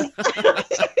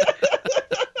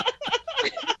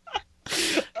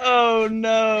 Oh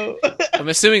no! I'm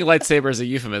assuming lightsaber is a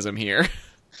euphemism here.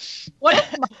 What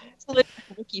if Maz lived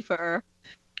in Wookiee fur?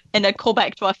 And a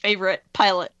callback to our favorite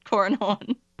pilot, Corin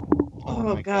Horn.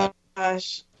 Oh,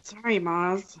 gosh. Sorry,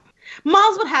 Maz.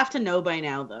 Maz would have to know by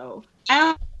now, though.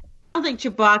 I don't think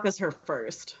Chewbacca's her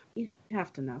first. You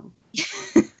have to know.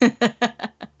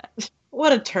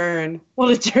 What a turn.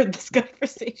 What a turn, this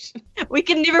conversation. We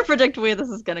can never predict where this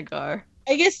is gonna go.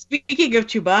 I guess speaking of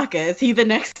Chewbacca, is he the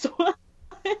next one?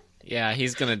 Yeah,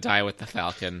 he's gonna die with the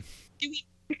Falcon.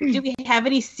 Do we have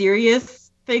any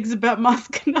serious things about Maz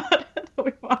Kanata that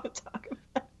we want to talk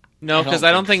about? No, because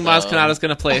I don't think Maz so. Kanata's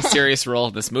gonna play a serious role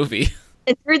in this movie.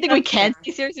 Is there anything we can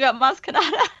say serious about Maz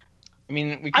Kanata? I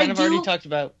mean, we kind of already talked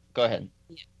about. Go ahead.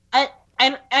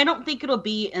 I don't think it'll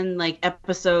be in like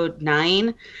episode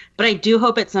 9, but I do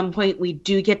hope at some point we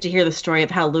do get to hear the story of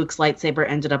how Luke's lightsaber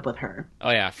ended up with her. Oh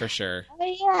yeah, for sure.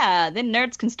 Oh yeah, then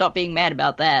nerds can stop being mad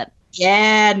about that.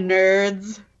 Yeah,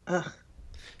 nerds. Ugh.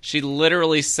 She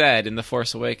literally said in The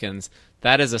Force Awakens,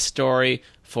 "That is a story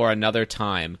for another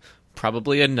time.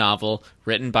 Probably a novel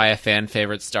written by a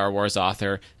fan-favorite Star Wars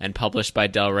author and published by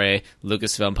Del Rey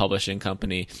Lucasfilm Publishing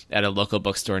Company at a local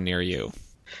bookstore near you."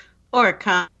 Or a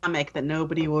comic that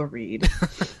nobody will read.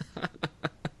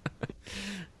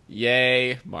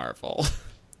 Yay, Marvel.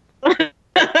 Did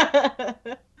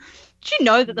you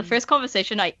know that the first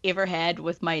conversation I ever had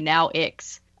with my now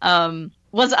ex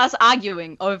was us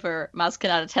arguing over Maz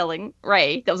Kanata telling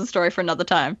Rey that was a story for another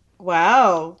time?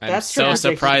 Wow. I'm That's so ridiculous.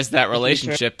 surprised that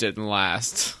relationship didn't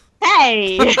last.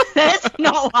 Hey, that's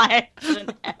not why it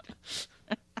didn't happen.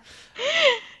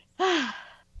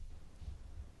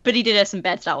 But he did have some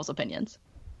bad Star Wars opinions.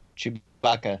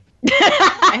 Chewbacca.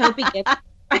 I hope he gets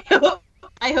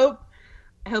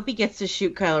I hope he gets to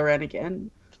shoot Kylo Ren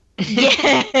again.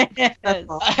 Yeah. That's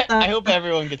all. I hope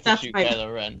everyone gets to That's shoot my-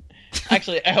 Kylo Ren.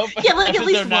 Actually, I hope Yeah, like, at episode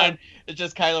least 9 one. is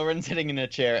just Kylo Ren sitting in a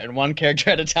chair and one character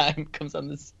at a time comes on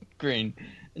the screen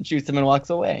and shoots him and walks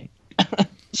away.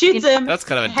 Shoots him. That's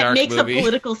kind of a dark makes movie. a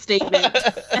political statement.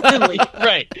 and then leaves.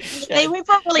 Right. They went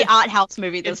for a really art house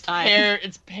movie this It's time.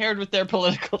 it's paired with their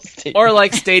political statement. Or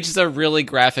like stages a really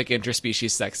graphic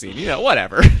interspecies sex scene. You know,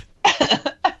 whatever.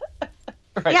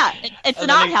 Right. Yeah, it's And an then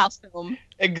art house film.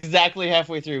 Exactly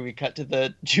halfway through, we cut to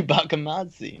the Chewbacca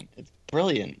mod scene. It's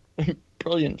brilliant.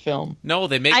 Brilliant film. No,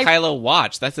 they make I- Kylo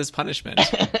watch. That's his punishment.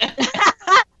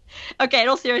 Okay, in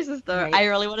all seriousness though, Right. I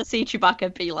really want to see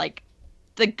Chewbacca be like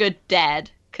the good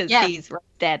dad because Yes. he's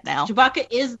dead now. Chewbacca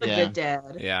is the Yeah. good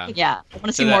dad. Yeah. Yeah, I want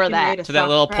to see that- more of Getting ready that. To that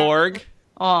little Stop porg.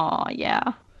 Oh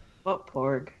yeah, What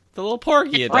porg? The little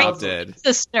porg he Right. adopted.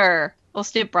 sister or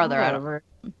stepbrother. I don't know. Whatever.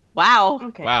 Wow.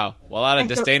 Okay. Wow. Well, out of I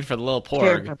don't disdain for the little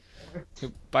Care porg. about-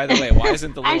 Who, by the way, why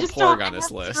isn't the I little just porg don't on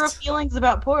this I have zero list? feelings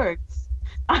about porgs.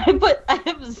 I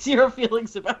have zero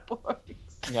feelings about porgs.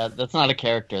 Yeah, that's not a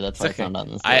character. That's It's why okay. it's not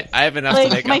on this I list. have enough Like,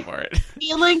 to make my- up for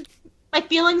it. My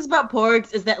feelings about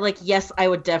porgs is that, like, yes, I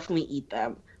would definitely eat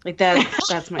them. Like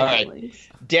that's my All right. feelings.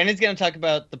 Danny's gonna talk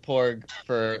about the porg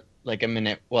for like a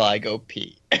minute while I go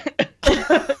pee.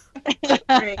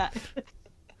 Great.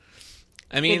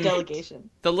 I mean, Good delegation.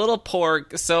 the little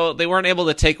porg, so they weren't able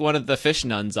to take one of the fish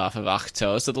nuns off of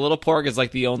Ahch-To, so the little porg is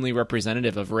like the only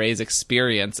representative of Rey's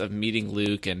experience of meeting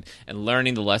Luke and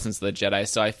learning the lessons of the Jedi.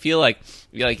 So I feel like,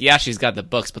 yeah, she's got the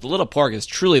books, but the little porg is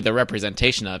truly the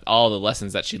representation of all the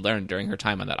lessons that she learned during her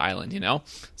time on that island, you know?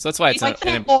 So that's why it's Why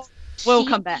can't We'll she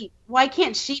come back. be- Why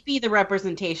can't she be the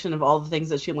representation of all the things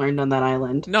that she learned on that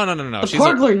island? No. The She's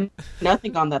porg learned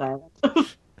nothing on that island.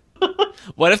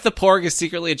 What if the porg is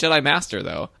secretly a Jedi Master,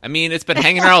 though? I mean, it's been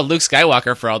hanging around with Luke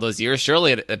Skywalker for all those years.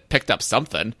 Surely it picked up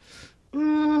something.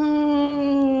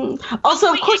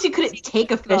 Also, of course, you couldn't take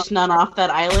a fish nun off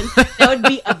that island. That would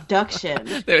be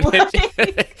abduction. They would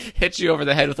hit you over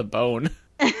the head with a bone.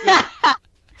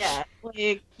 Yeah,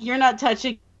 like, you're not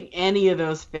touching any of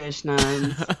those fish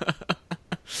nuns.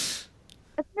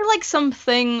 They're like like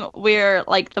something where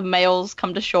like the males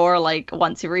come to shore like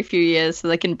once every few years so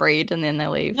they can breed and then they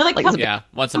leave? No, they like come- it's Yeah,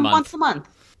 once a month. Once a month.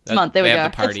 a month. There we They go.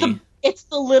 have the party. It's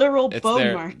the literal It's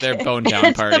bone market. their bone down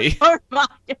It's the party. bone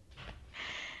market.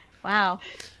 Wow.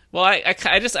 Well, I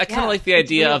kind of Yeah, like the it's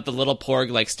idea real. of the little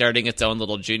Porg like starting its own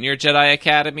little junior Jedi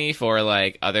Academy for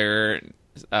like other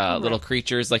little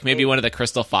creatures. Like maybe one of the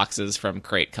crystal foxes from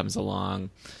Crate comes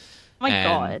along. Oh my and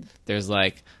god. There's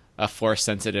like a force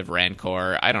sensitive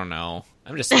Rancor. I don't know.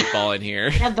 I'm just spitballing here.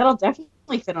 Yeah, that'll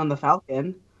definitely fit on the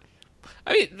Falcon.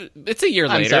 I mean, it's a year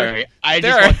I'm later. sorry. I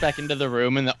There just are- walked back into the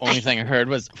room, and the only thing I heard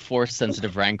was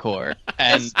force-sensitive Rancor.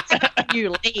 And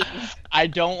You leave. I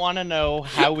don't want to know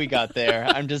how we got there.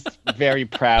 I'm just very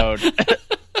proud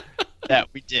that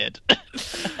we did.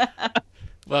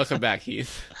 Welcome back,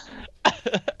 Heath.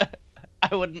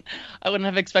 I wouldn't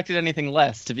have expected anything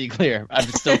less, to be clear. I'm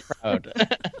just so proud.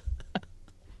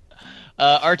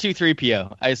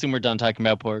 R2-3PO. I assume we're done talking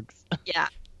about porgs. Yeah.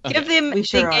 Okay. Give them We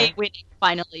sure the gay are. wedding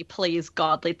finally, please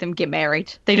God, let them get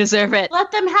married. They deserve it.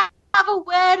 Let them have a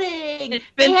wedding. It's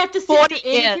They been have to sit 40 through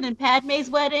years. Anakin and Padme's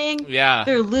wedding. Yeah.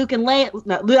 Through Luke and Leia.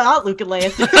 Not Luke and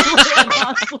Leia. through Leia and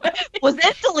Han's wedding. Was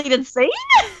that deleted scene?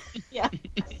 Yeah.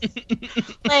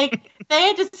 Like, they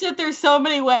had to sit through so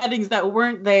many weddings that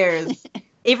weren't theirs.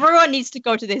 Everyone needs to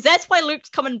go to theirs. That's why Luke's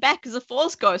coming back as a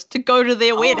Force Ghost to go to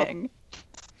their wedding.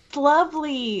 It's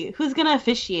lovely. Who's going to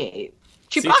officiate?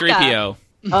 Chewbacca. C-3PO.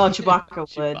 Oh,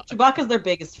 Chewbacca would. Chewbacca's their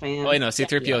biggest fan. Oh, wait, no,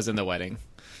 C-3PO is in the wedding.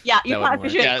 Yeah, you That can't wouldn't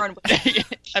officiate work. your own wedding.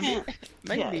 I mean,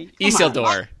 Yeah. maybe. Come on.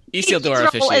 Isildur.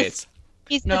 Isildur His role officiates.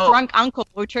 He's No. the drunk uncle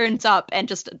who turns up and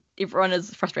just everyone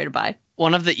is frustrated by.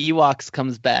 One of the Ewoks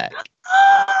comes back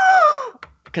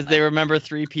because they remember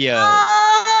 3PO.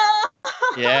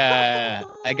 Yeah,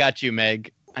 I got you,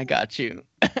 Meg. I got you.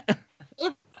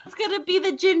 It's gonna be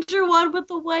the ginger one with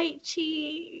the white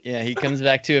cheek. Yeah, he comes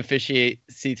back to officiate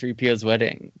C-3PO's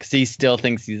wedding because he still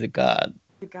thinks he's a god.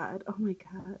 Oh my god. Oh my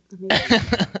god.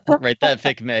 Amazing. Write that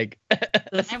fic, Meg.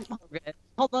 I'm,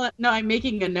 hold on. No, I'm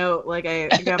making a note. Like, I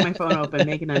got my phone open,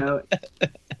 making a note.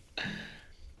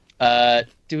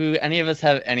 Do any of us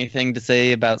have anything to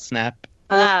say about Snap?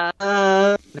 Uh,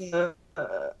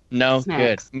 No?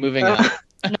 Snacks. Good. Moving on.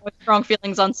 No strong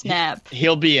feelings on Snap.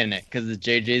 He'll be in it because it's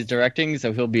JJ's directing,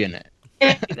 so he'll be in it.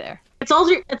 There. it's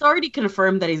already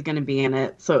confirmed that he's gonna be in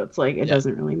it, so it's like, it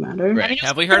doesn't really matter. Right. I mean,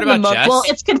 Have we heard about the Jess? Well,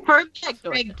 it's confirmed that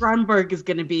Greg Grunberg is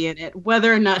gonna be in it.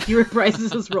 Whether or not he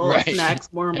reprises his role Right. as Snacks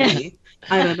Wormley,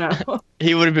 I don't know.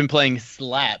 He would have been playing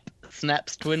Slap,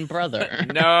 Snap's twin brother.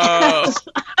 No.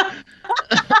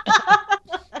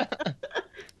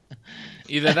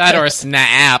 Either that or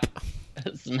Snap.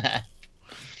 Snap.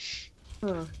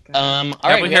 Oh, God. All Have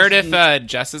right, we heard some- if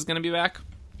Jess is going to be back?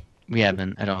 We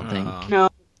haven't, I don't think. Oh.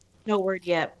 No word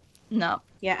yet. No.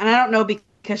 Yeah, and I don't know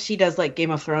because she does like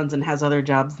Game of Thrones and has other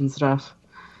jobs and stuff.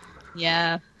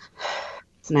 Yeah.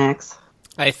 Snacks.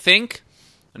 I think,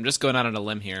 I'm just going out on a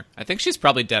limb here. I think she's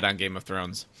probably dead on Game of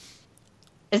Thrones.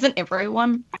 Isn't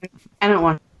everyone? I don't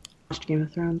watch Game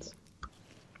of Thrones.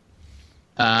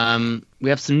 We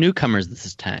have some newcomers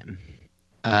this time.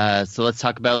 So let's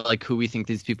talk about like who we think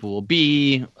these people will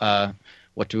be.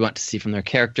 What do we want to see from their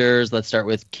characters? Let's start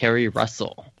with Carrie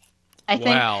Russell. I think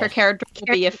Wow. her character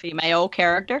will be a female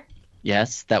character.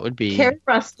 Yes, that would be Carrie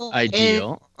Russell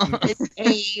ideal. is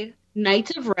a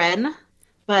Knight of Ren,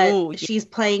 but Ooh, yeah. she's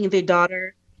playing the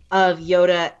daughter of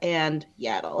Yoda and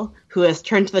Yaddle, who has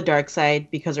turned to the dark side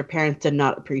because her parents did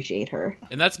not appreciate her.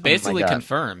 And that's basically God.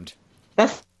 confirmed.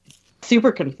 That's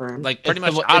super confirmed. Like, pretty It's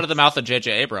the much one- out of the mouth of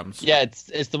J.J. Abrams. Yeah,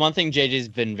 it's the one thing JJ's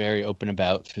been very open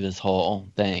about through this whole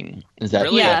thing. Is that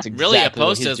Really, that's really exactly what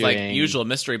opposed he's to his like doing usual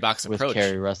mystery box with approach.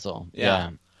 Carrie Russell. Yeah.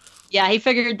 Yeah, he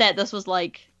figured that this was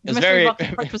like the It's mystery very- box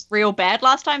approach was real bad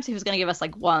last time, so he was going to give us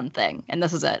like one thing, and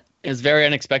this is it. It was very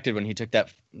unexpected when he took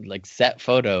that like set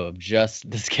photo of just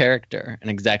this character and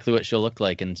exactly what she'll look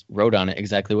like and wrote on it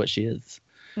exactly what she is.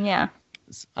 Yeah.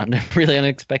 It's really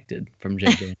unexpected from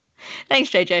JJ. Thanks,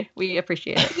 JJ. We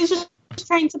appreciate it. He's just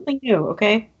trying something new,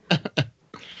 okay?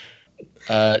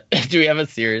 Do we have a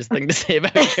serious thing to say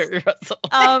about Carrie Russell?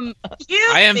 I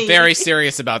am very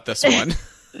serious about this one.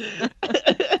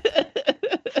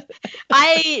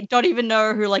 I don't even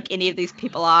know who like any of these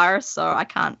people are, so I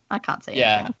can't say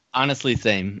Yeah, anything. honestly,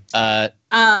 same.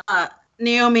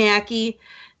 Naomi Aki,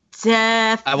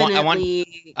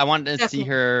 definitely. I want to see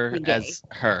her Definitely gay. as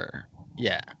her.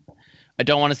 Yeah. I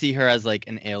don't want to see her as like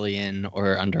an alien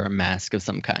or under a mask of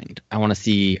some kind. I want to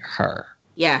see her.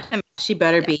 Yeah, she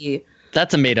better be.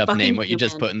 That's a made up Fucking name, what you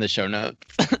just human. put in the show notes.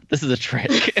 This is a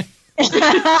trick.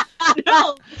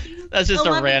 No, That's just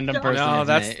a Let me random go. person. No,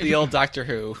 that's the old Doctor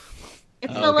Who.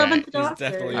 It's Okay. the 11th He's Doctor.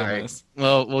 definitely All in right. this.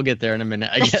 Well, we'll get there in a minute,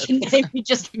 I That's guess. the name you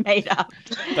just made up.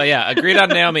 But yeah, agreed on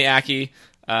Naomi Ackie.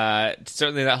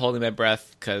 Certainly not holding my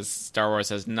breath because Star Wars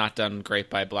has not done great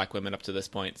by black women up to this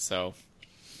point. So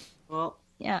Well,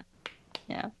 Yeah.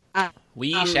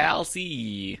 we shall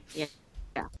see.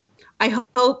 I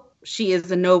hope she is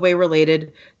in no way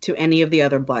related to any of the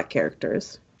other black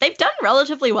characters. They've done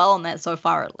relatively well on that so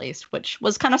far, at least, which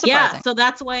was kind of surprising. Yeah, so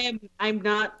that's why I'm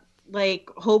not like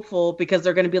hopeful because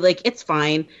they're going to be like, it's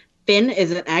fine. Finn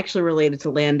isn't actually related to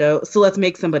Lando, so let's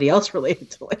make somebody else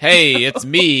related to Lando. Hey, it's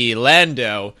me,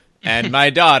 Lando, and my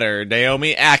daughter,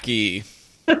 Naomi Ackie.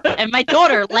 And my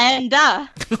daughter, Landa.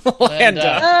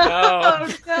 Landa.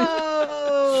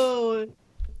 Oh,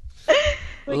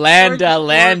 no.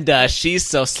 Landa, she's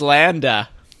so slanda.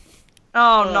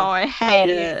 Oh no, I hate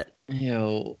it.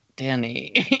 Ew,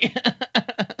 Danny.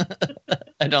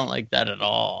 I don't like that at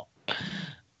all.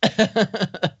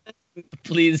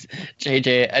 Please,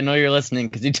 JJ, I know you're listening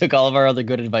because you took all of our other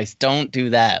good advice. Don't do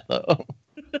that, though.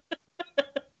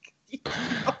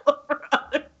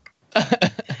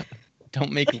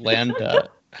 Don't make Landa.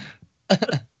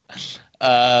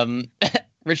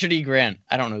 Richard E. Grant.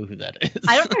 I don't know who that is.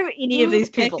 I don't know who any of these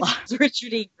people are. It's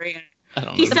Richard E. Grant. I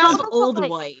don't He know. sounds Like- old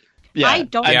white. Yeah, I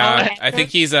don't know. Yeah, I think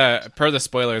he's per the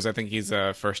spoilers, I think he's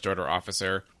a First Order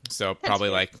officer. So probably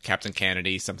like Captain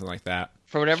Kennedy, something like that.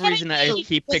 For whatever reason, I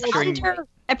keep picturing.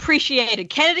 Appreciated.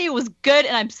 Kennedy was good,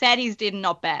 and I'm sad he's dead and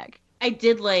not back. I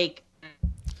did like.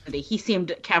 He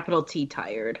seemed capital T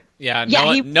tired. Yeah, Yeah,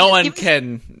 no he one was-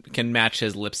 can match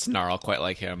his lip snarl quite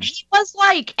like him. He was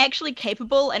like actually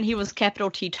capable, and he was capital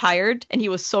T tired, and he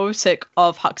was so sick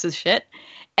of Hux's shit.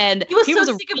 And He was so a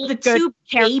sick of really the good two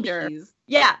character. babies.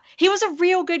 Yeah, he was a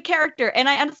real good character, and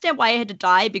I understand why he had to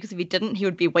die, because if he didn't, he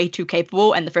would be way too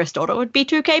capable, and the First Order would be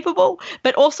too capable.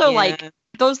 But also, Yeah. like,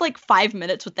 those, 5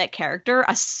 minutes with that character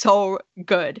are so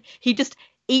good. He just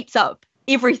eats up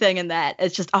everything in that.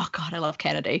 It's just, oh god, I love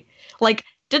Kennedy. Like,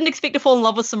 didn't expect to fall in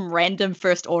love with some random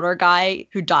First Order guy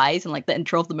who dies in, the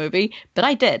intro of the movie, but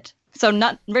I did.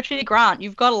 So, Richard E. Grant,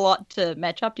 you've got a lot to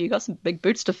match up to. You've got some big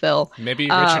boots to fill. Maybe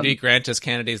Richard E. Grant is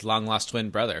Kennedy's long-lost twin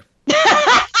brother.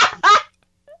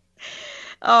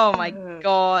 Oh my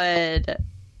god.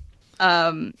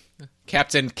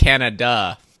 Captain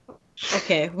Canada.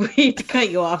 Okay, we need to cut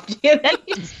you off.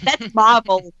 That's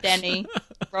Marvel, Danny.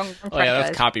 Wrong Oh yeah, that's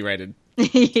franchise. copyrighted.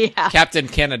 Yeah, Captain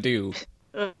Canadu.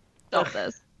 stop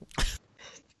this.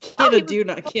 Canada do,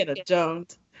 not Canada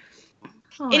don't.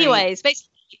 Anyways, basically,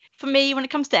 for me, when it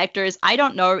comes to actors, I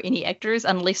don't know any actors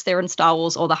unless they're in Star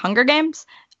Wars or The Hunger Games.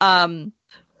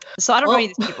 So I don't know any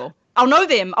of these people. I'll know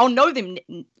them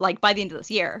by the end of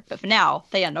this year, but for now,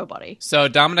 they are nobody. So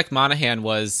Dominic Monaghan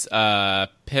was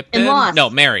Pippin. In Lost. No,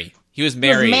 Mary. He was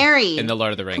Mary, Mary. in The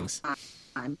Lord of the Rings. What?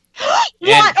 Oh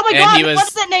my and god, he was-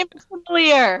 what's that name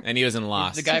familiar? And he was in He's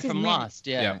Lost. the guy What's his from name? Lost.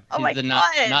 Yeah. Yeah. Oh He's my the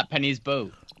God. not Penny's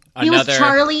boat. He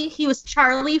was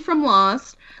Charlie from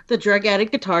Lost, the drug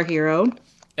addict guitar hero.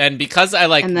 And because I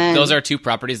And then- those are two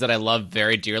properties that I love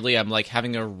very dearly, I'm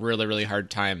having a really, really hard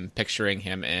time picturing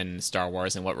him in Star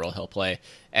Wars and what role he'll play,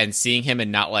 and seeing him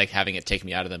and not having it take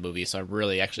me out of the movie. So I'm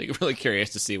really curious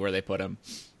to see where they put him.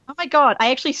 Oh my god,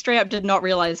 I actually straight up did not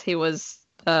realize he was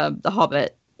the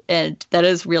Hobbit, and that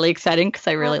is really exciting because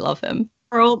I really love him.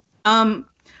 Earl,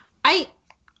 I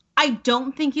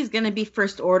don't think he's gonna be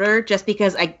First Order just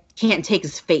because I can't take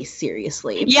his face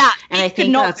seriously. Yeah, and I he could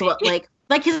think not that's be. what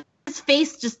his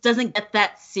face just doesn't get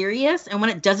that serious, and when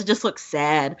it does, it just looks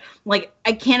sad.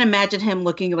 I can't imagine him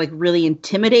looking really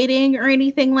intimidating or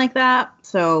anything like that.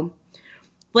 So,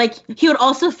 he would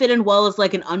also fit in well as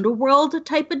an underworld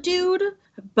type of dude,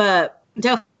 but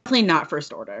definitely not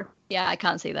First Order. Yeah, I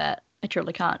can't see that. I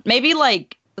truly can't. Maybe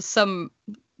some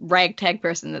ragtag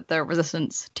person that the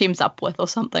Resistance teams up with or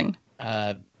something.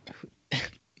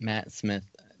 Matt Smith.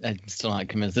 I'm still not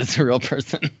convinced it's a real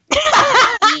person.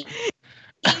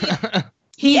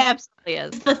 He absolutely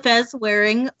is. The Fez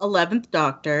wearing 11th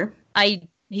Doctor.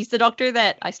 He's the Doctor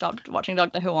that I stopped watching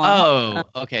Doctor Who on.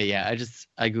 Oh, okay, yeah.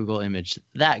 I Google image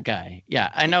that guy. Yeah,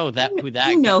 I know that who that.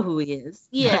 You guy. know who he is.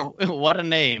 Yeah. What a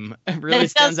name! It really That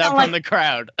does stands out sound from the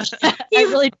crowd. I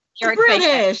really Eric Baker.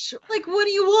 British. What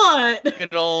do you want?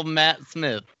 Good old Matt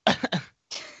Smith.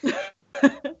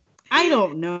 I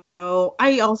don't know.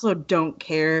 I also don't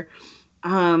care.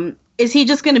 Is he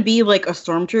just going to be a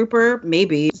stormtrooper?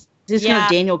 Maybe. Is this going Yeah.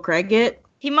 to Daniel Craig it?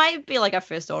 He might be a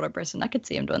First Order person. I could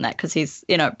see him doing that because he's,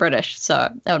 British, so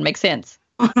that would make sense.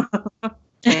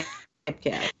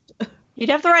 Okay. He'd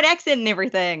have the right accent and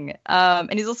everything.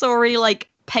 And he's also already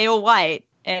pale white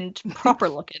and proper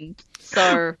looking.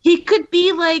 So He could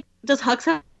be does Hux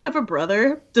have have a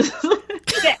brother?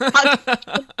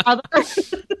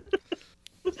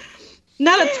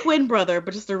 Not a twin brother,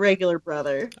 but just a regular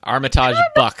brother. Armitage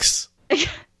Bucks.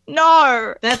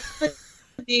 No, That's the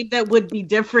name that would be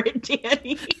different,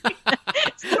 Danny.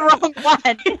 it's the wrong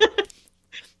one.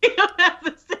 You don't have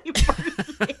the same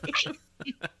first name.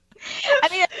 I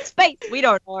mean, it's space. We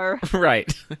don't know.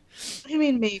 Right. I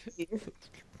mean, maybe.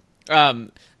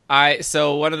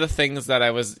 So one of the things that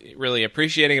I was really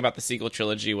appreciating about the sequel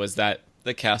trilogy was that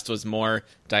the cast was more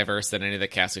diverse than any of the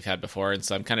casts we've had before, and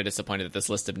so I'm kind of disappointed that this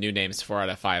list of new names, 4 out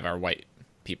of 5, are white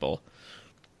people.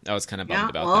 I was kind of bummed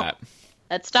about that.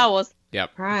 That's Star Wars.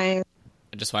 Yep. Right.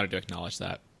 I just wanted to acknowledge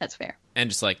that. That's fair.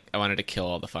 And just, like, I wanted to kill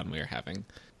all the fun we were having.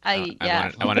 I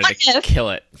wanted to kill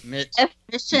it.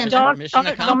 Mission Dom-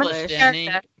 accomplished, Danny.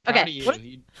 character. Proud Okay, of you. what-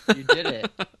 You did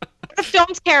it. What if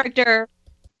Dom's character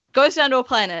goes down to a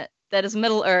planet that is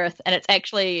Middle Earth, and it's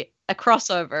actually a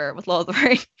crossover with Lord of the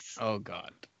Rings? Oh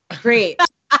god. Great.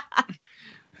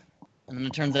 And then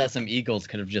it turns out some eagles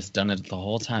could have just done it the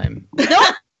whole time.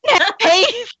 Hey,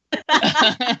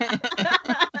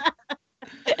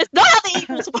 it's not how the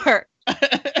Eagles work.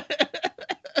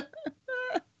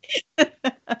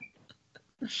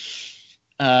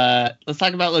 Let's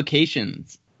talk about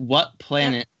locations. What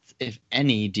planets, if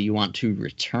any, do you want to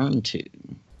return to?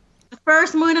 The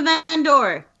first moon of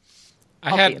Endor.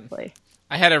 I had Obviously.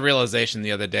 a realization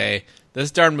the other day.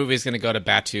 This darn movie is going to go to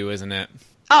Batu, isn't it?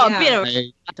 Oh, Yeah.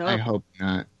 Peter. I hope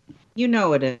not. You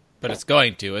know it is. But it's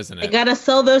going to, isn't They it? gotta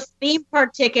sell those theme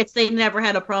park tickets. They never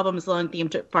had a problem selling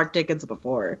park tickets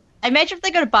before. I imagine if they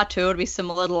go to Batu, it would be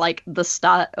similar to like the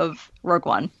start of Rogue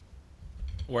One.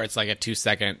 Where it's like a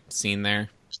 2-second scene there.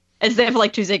 It's there for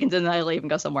like 2 seconds and then they leave and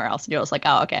go somewhere else, and you're just like,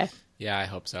 oh, okay. Yeah, I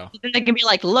hope so. Then they can be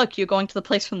like, look, you're going to the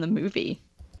place from the movie.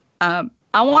 I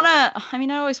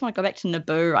always want to go back to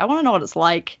Naboo. I want to know what it's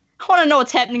like. I want to know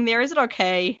what's happening there. Is it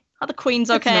okay? Are the queens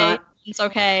It's okay? not. It's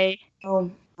okay. Oh,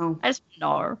 no. I just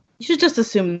know. You should just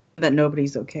assume that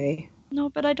nobody's okay. No,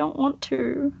 but I don't want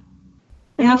to.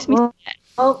 It Yeah, makes me well, sad.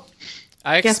 well,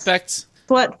 I Guess- expect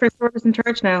what? First Order's in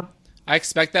charge now.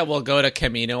 that we'll go to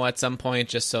Camino at some point,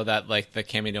 just so that like the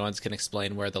Kaminoans can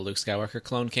explain where the Luke Skywalker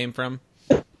clone came from.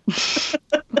 Oh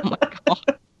my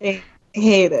god. I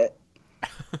hate it.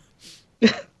 I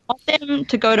want them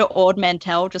to go to Ord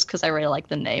Mantell just because I really like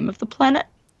the name of the planet.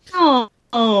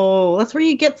 Oh, that's where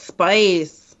you get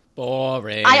spice.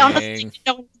 Boring. I honestly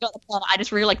don't want to go to the planet. I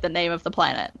just really like the name of the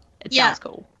planet. It Yeah. sounds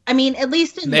cool. I mean, at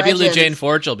least in Maybe Legends, Lujane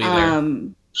Forge will be there.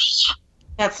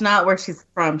 That's not where she's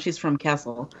from. She's from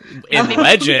Kessel. In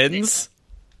Legends.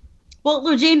 Well,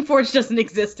 Lujane Forge doesn't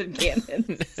exist in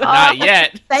canon. Not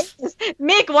yet.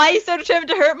 Mick, why are you so determined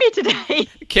to hurt me today?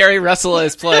 Carrie Russell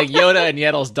is playing Yoda and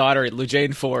Yettl's daughter,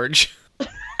 Lujane Forge.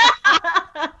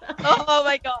 Oh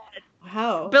my god.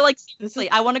 Wow. But like seriously,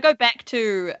 I want to go back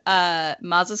to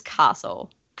Mars's castle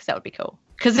because that would be cool.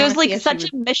 Because it was like such a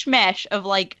mishmash of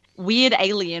like weird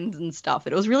aliens and stuff.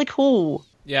 It was really cool.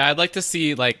 Yeah, I'd like to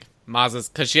see like Maz's,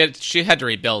 because she had to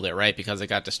rebuild it, right, because it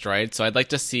got destroyed. So I'd like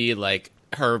to see like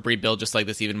her rebuild just like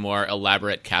this even more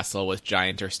elaborate castle with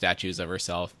gianter statues of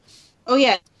herself. Oh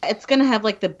yeah, it's gonna have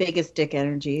like the biggest dick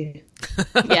energy.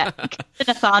 Yeah,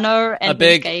 Nathano and A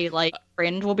big- his gay like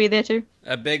friend will be there too.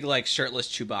 A big like shirtless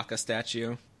Chewbacca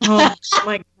statue. Oh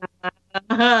my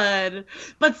god!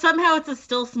 But somehow it's a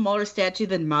still smaller statue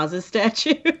than Maz's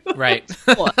statue. Right.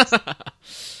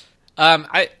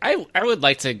 I would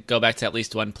like to go back to at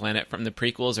least one planet from the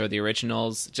prequels or the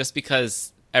originals, just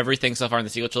because everything so far in the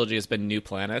sequel trilogy has been new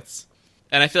planets.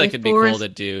 And I feel like it'd be cool to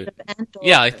do...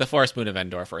 Yeah, like the Forest Moon of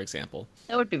Endor, for example.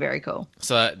 That would be very cool.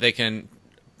 So that they can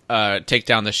take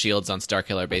down the shields on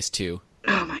Starkiller Base 2.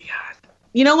 Oh my god!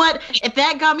 You know what? If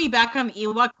that got me back on the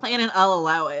Ewok planet, I'll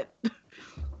allow it.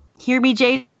 Hear me,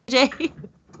 JJ?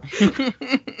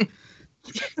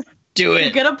 Do You're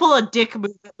it. gonna pull a dick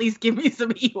move. At least give me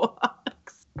some Ewoks.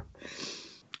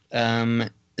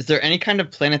 Is there any kind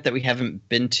of planet that we haven't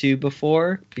been to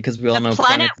before? Because we all The know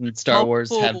planet planets in Star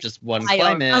Wars have just one biome.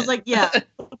 climate. I was like, yeah,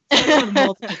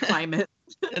 multiple climate.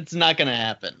 It's not gonna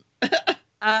happen.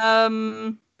 I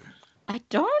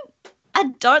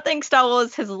don't think Star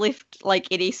Wars has left like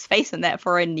any space in that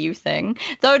for a new thing.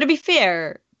 Though to be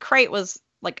fair, Crate was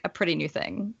like a pretty new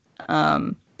thing,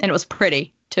 and it was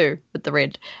pretty too with the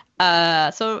red.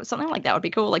 So something like that would be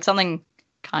cool, like something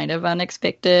kind of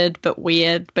unexpected but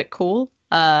weird but cool.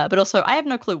 But also, I have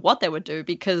no clue what they would do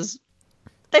because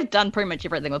they've done pretty much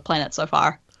everything with planets so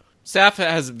far. SAF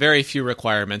has very few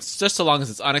requirements, just so long as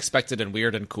it's unexpected and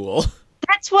weird and cool.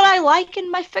 That's what I like in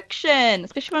my fiction,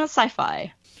 especially when it's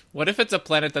sci-fi. What if it's a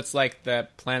planet that's like the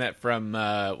planet from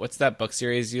what's that book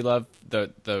series you love?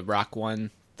 The rock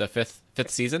one, the fifth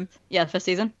season. Yeah, the 5th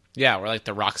season. Yeah, where like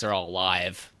the rocks are all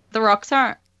alive. The rocks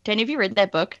aren't. Do any of you read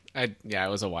that book? Yeah, it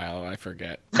was a while. I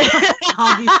forget.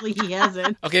 Obviously, he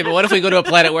hasn't. Okay, but what if we go to a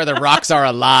planet where the rocks are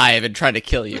alive and try to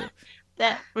kill you?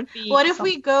 That would be. What if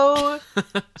we go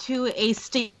to a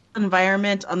state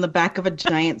environment on the back of a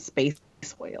giant space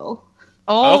whale?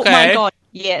 Oh Okay. my god!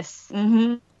 Yes.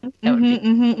 Mm-hmm. That would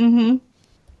be-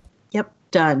 Yep,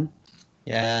 done.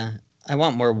 Yeah, I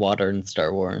want more water in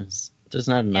Star Wars. There's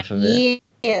not enough of it.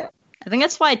 Yeah. I think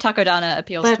that's why Takodana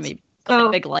appeals to Let's me.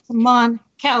 go Big light. to Mon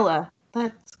Cala.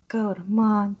 Let's go to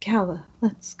Mon Cala.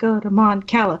 Let's go to Mon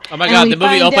Cala. Oh my And god, we the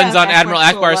movie find opens out on Admiral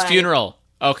Akbar's Akbar's alive. funeral.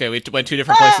 Okay, we went two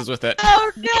different places with it.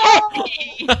 Oh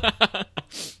no!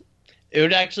 It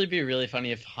would actually be really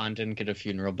funny if Han didn't get a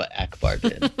funeral, but Akbar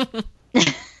did.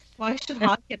 Why should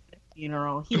Han get the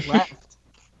funeral? He left.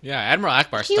 Yeah, Admiral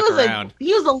Akbar he stuck was around.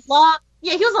 he was a law.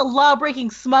 Yeah, he was a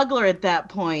law-breaking smuggler at that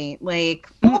point. Like,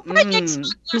 he left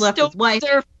Still his wife.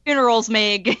 their funerals,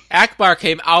 Meg. Akbar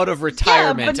came out of Yeah,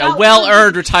 retirement, but a not well-earned really the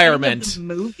end of retirement. the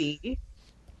movie.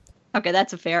 Okay,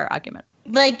 that's a fair argument.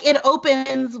 Like, it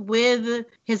opens with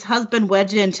his husband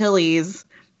Wedge Antilles,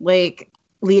 like,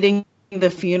 leading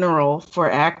the funeral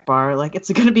for Akbar. Like,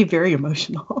 it's going to be very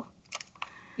emotional.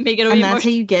 Meg, it'll And be that's how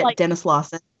emotional, you get like, Dennis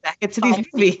Lawson back into five these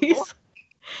movies. people.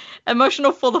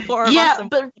 Emotional for the four of Yeah, us and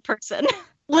but- one person.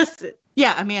 Listen,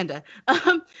 yeah, Amanda.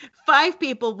 5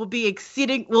 people will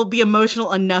be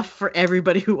emotional enough for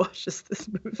everybody who watches this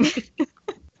movie.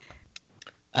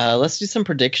 Let's do some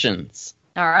predictions.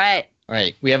 All right. All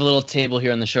right, we have a little table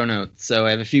here in the show notes. So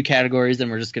I have a few categories,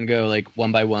 and we're just going to go like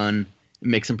one by one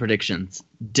and make some predictions.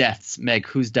 Deaths. Meg,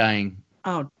 who's dying?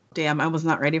 Oh, damn, I was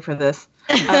not ready for this.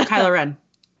 Kylo Ren.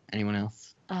 Anyone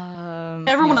else?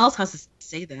 Everyone else has to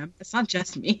say them. It's not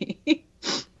just me.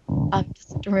 I'm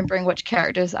just remembering which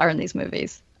characters are in these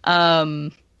movies. Uh,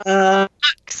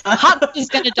 Hux is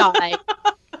gonna die.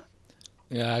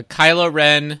 Kylo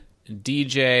Ren,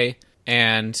 DJ,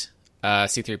 and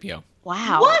C-3PO.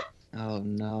 Wow. What? Oh,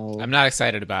 no. I'm not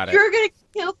excited about it. You're gonna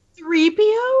kill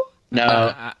 3PO?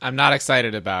 No, I'm not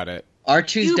excited about it.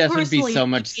 R2's You death would be personally so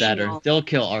much sadder. feel- They'll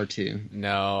kill R2.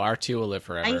 No, R2 will live I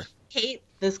forever. hate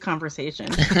this conversation.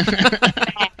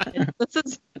 This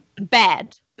is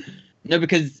bad. No,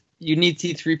 because you need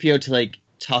C-3PO to, like,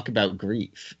 talk about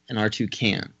grief, and R2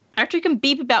 can't. R2 can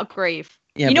beep about grief.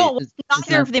 Yeah, you know but what? it's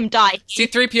Neither not- of them die.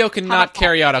 C-3PO cannot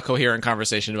carry out a coherent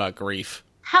conversation about grief.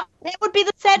 How, that would be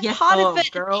the sad Yes, part oh, of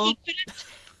it. girl. He couldn't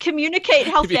communicate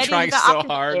how He'd be sad he trying is so about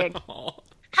hard. everything. Oh.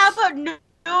 How about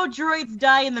no droids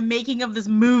die in the making of this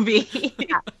movie?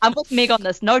 I'm with Meg on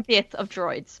this. No death of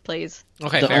droids, please.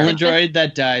 Okay, The fair. only droid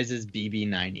that dies is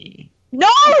BB-9E. No!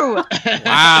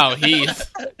 Wow, Heath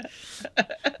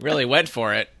really went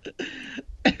for it.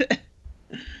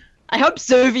 I hope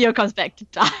Zovio comes back to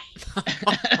die.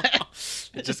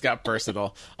 It just got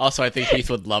personal. Also, I think Heath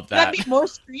would love that. That'd be more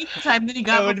screen time than he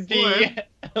got before.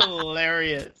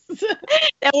 hilarious.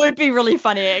 That would be really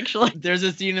funny, actually. There's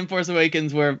a scene in Force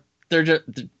Awakens where they're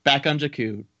back on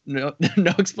Jakku. No,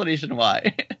 no explanation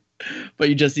why. But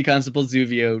you just see Constable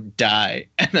Zuvio die,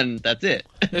 and then that's it.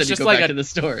 Then you just go like back a- to the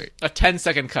story. A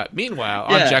 10-second cut. Meanwhile,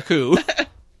 on Yeah. Jakku.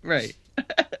 Right.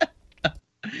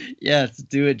 Yes,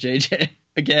 do it, JJ.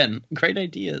 Again, great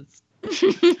ideas.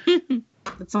 Did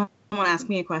someone ask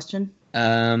me a question?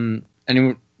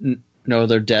 Anyone no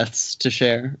other deaths to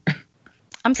share?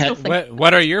 I'm still What- thinking.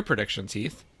 What are your predictions,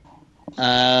 Heath? You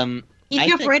I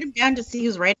can think- write him down to see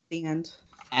who's right at the end.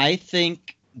 I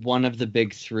think one of the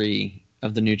big 3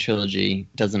 of the new trilogy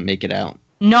doesn't make it out.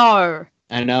 No,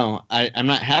 I know. I'm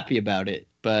not happy about it,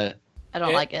 but I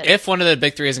don't like it. If one of the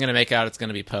big 3 isn't going to make it out, it's going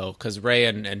to be Poe, because Rey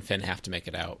and Finn have to make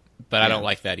it out. But I don't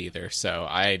like that either. So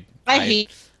I hate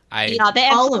yeah, they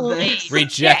all of absolutely- this.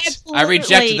 reject. they I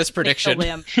rejected absolutely this prediction. kill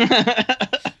them.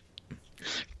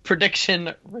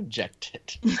 prediction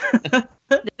rejected.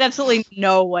 There's absolutely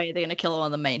no way they're gonna kill one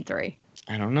of the main 3.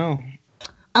 I don't know.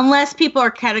 Unless people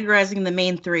are categorizing the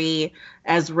main 3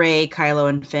 as Rey, Kylo,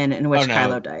 and Finn, in which Oh, no.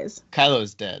 Kylo dies.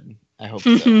 Kylo's dead. I hope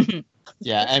so.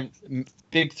 Yeah,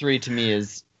 big 3 to me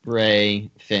is Rey,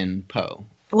 Finn, Poe.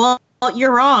 Well,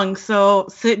 you're wrong, so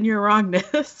sit in your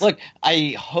wrongness. Look,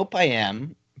 I hope I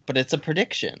am, but it's a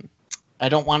prediction. I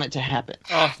don't want it to happen.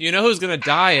 Oh, you know who's going to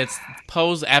die? It's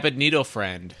Poe's Abednito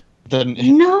friend.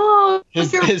 No,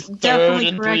 his you're third definitely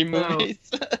in 3 correct, though. movies.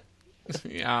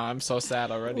 Yeah, I'm so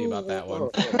sad already about that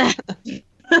one.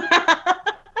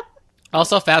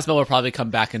 Also, Phasma will probably come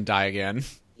back and die again.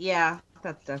 Yeah,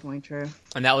 that's definitely true.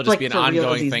 And that will just Like, be an for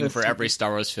ongoing realsies thing this for time. every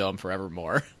Star Wars film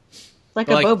forevermore. Like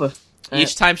Like, a Boba.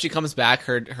 Each time she comes back,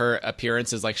 her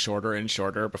appearance is like shorter and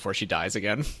shorter before she dies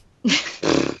again.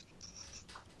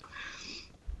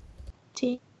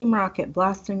 Team Rocket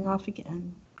blasting off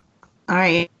again. All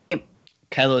right.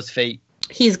 Kylo's fate.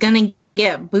 He's gonna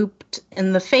get booped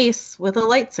in the face with a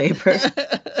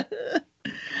lightsaber.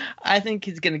 I think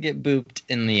he's gonna get booped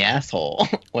in the asshole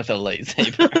with a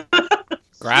lightsaber.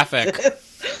 Graphic.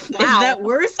 Is that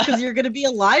worse? Because you're gonna be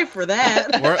alive for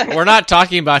that. We're not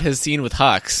talking about his scene with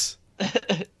Hux.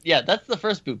 Yeah, that's the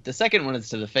first boop. The second one is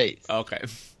to the face. Okay.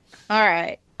 All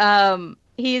right.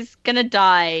 He's gonna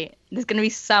die. There's gonna be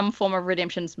some form of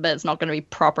redemption, but it's not gonna be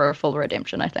proper full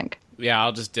redemption, I think. Yeah,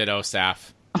 I'll just ditto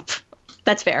Saf.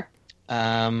 That's fair.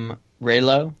 Raylo.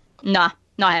 Nah,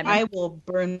 not happening. I will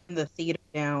burn the theater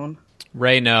down.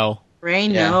 Ray, no. Ray,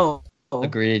 Yeah. no.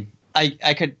 Agreed. I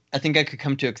think I could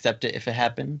come to accept it if it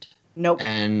happened. Nope.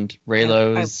 And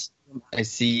Raylo's, I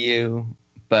see you,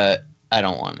 but I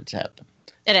don't want it to happen.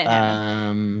 It ain't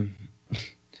happening.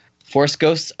 Force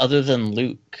ghosts other than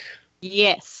Luke.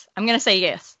 Yes. I'm gonna say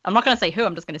yes. I'm not gonna say who,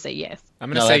 I'm just gonna say yes. I'm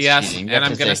going to No, say that's yes, cheating. You and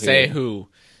have I'm to going to say say who.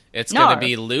 It's No. going to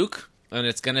be Luke, and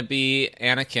it's going to be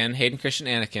Anakin, Hayden Christensen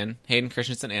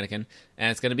Anakin,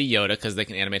 and it's going to be Yoda, because they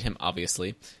can animate him,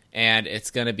 obviously. And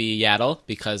it's going to be Yaddle,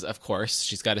 because, of course,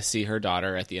 she's got to see her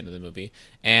daughter at the end of the movie.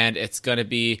 And it's going to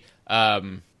be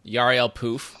Yariel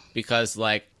Poof, because,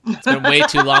 like, it's been way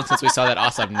too long since we saw that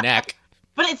awesome neck.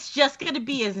 But it's just gonna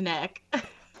be his neck.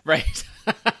 Right.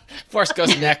 Force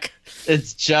Ghost neck.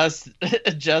 It's just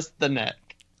the neck.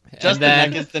 Just And the then-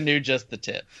 neck is the new just the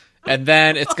tip. And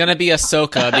then it's going to be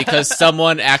Ahsoka, because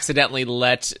someone accidentally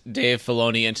let Dave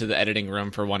Filoni into the editing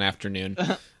room for one afternoon.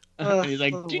 Ugh, He's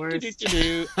like, the worst.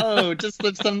 "Do-do-do-do-do. Oh, just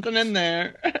slip something in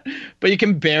there. But you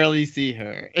can barely see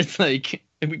her. It's like,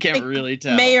 we can't It really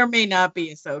tell. May or may not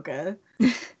be Ahsoka.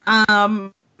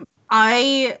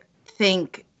 I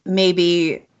think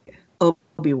maybe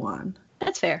Obi-Wan.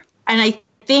 That's fair. And I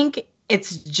think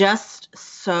it's just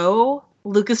so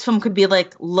Lucasfilm could be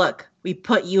like, look, we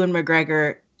put Ewan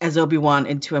McGregor as Obi-Wan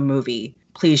into a movie.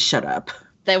 Please shut up.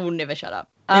 They will never shut up.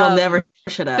 They'll never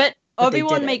shut up. But but they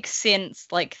Obi-Wan did it. makes sense,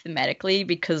 like, thematically,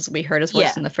 because we heard his voice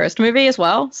Yeah. in the first movie as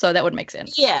well, so that would make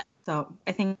sense. Yeah. So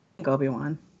I think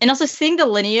Obi-Wan. And also seeing the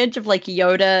lineage of, like,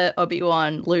 Yoda,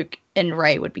 Obi-Wan, Luke, and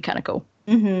Rey would be kind of cool.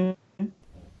 Mm-hmm.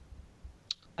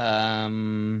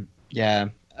 Yeah,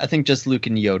 I think just Luke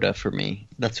and Yoda for me.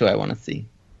 That's who I want to see.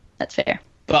 That's fair.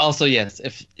 But also, yes,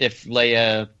 if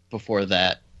Leia before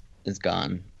that is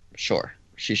gone, sure,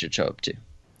 she should show up too.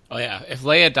 Oh yeah, if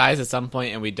Leia dies at some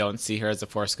point and we don't see her as a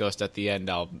Force ghost at the end,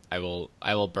 I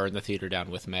will burn the theater down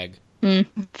with Meg.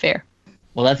 Fair.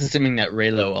 Well, that's assuming that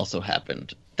Raylo also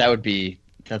happened.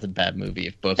 That's a bad movie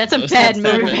if both. That's of a those bad things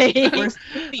happened.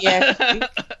 movie. Yeah.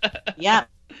 Yeah.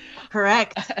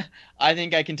 Correct. I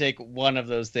think I can take one of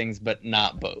those things, but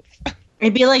not both.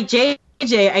 It'd be like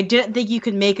JJ. I didn't think you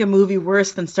could make a movie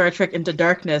worse than Star Trek Into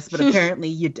Darkness, but apparently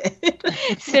you did.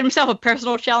 Set himself a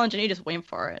personal challenge and he just went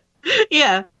for it.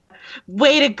 Yeah.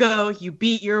 Way to go. You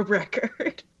beat your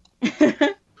record.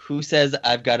 Who says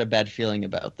I've got a bad feeling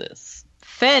about this?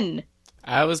 Finn.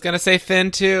 I was gonna say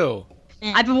Finn too.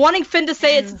 I've been wanting Finn to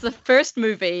say it since the first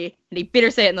movie, and he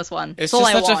better say it in this one. It's That's all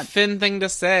just I such want. a Finn thing to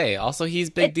say. Also, he's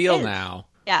big It deal is. now.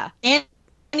 Yeah. And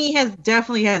he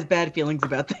definitely has bad feelings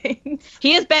about things.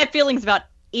 He has bad feelings about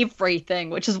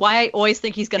everything, which is why I always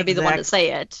think he's going to be the one to Exactly.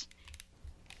 say it.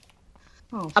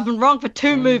 Oh, I've been wrong for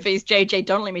 2 movies, JJ.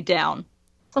 Don't let me down.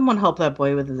 someone help that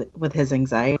boy with his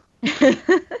anxiety. I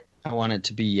want it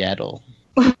to be Yaddle.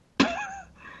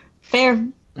 Fair.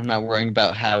 I'm not worrying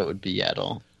about how it would be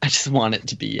Yaddle. I just want it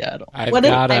to be Yaddle. I've What if-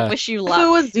 got I wish you If it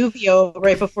luck. was Zuvio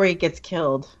right before he gets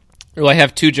killed. Well, I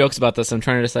have 2 jokes about this. I'm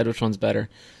trying to decide which one's better.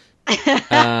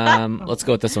 Let's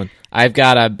go with this one. I've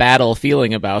got a battle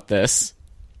feeling about this.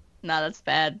 No, that's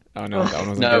bad. Oh no, that one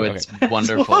wasn't No, good. it's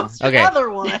wonderful. What's the Okay. other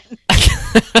one?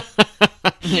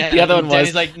 Yeah, The other one Danny's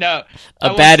was like, no. I a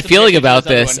want bad to feeling make it about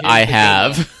this other this. one. I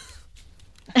Here's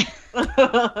the good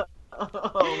one. have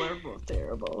Oh, they're both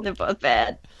terrible. They're both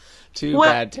bad. 2 What?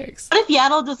 bad takes. What if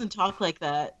Yaddle doesn't talk like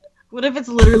that? What if it's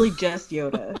literally just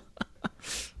Yoda?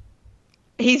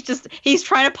 He's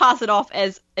trying to pass it off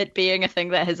as it being a thing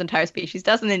that his entire species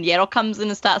does, and then Yaddle comes in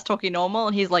and starts talking normal,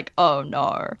 and he's like, "Oh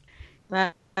no."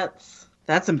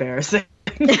 That's embarrassing.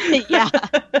 Yeah.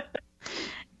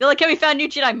 They're like, "Hey, we found a new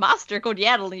Jedi Master called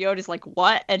Yaddle," and Yoda's like,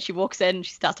 "What?" And she walks in, and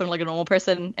she starts talking like a normal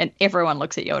person, and everyone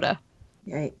looks at Yoda.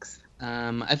 Yikes.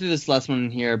 I threw this last one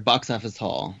in here, box office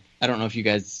haul. I don't know if you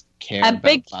guys care A about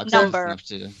big box number. office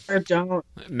enough to... Or don't.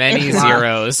 Many It's a lot.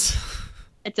 zeros.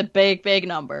 It's a big, big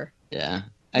number. Yeah.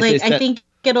 I say think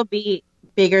it'll be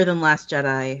bigger than Last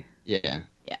Jedi. Yeah.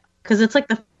 Because it's like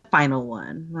the final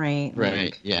one, right? Right.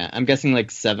 Like, Yeah. I'm guessing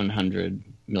like 700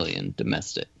 million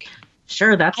domestic.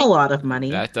 Sure, that's a lot of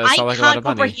money. That does I sound like a lot can't of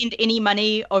money. comprehend any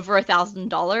money over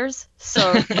 $1,000,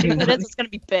 so if it is, it's going to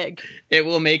be big. It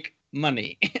will make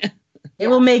money. It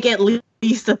will make at least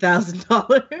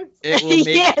 $1,000. It will make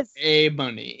Yes. a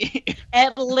money.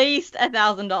 At least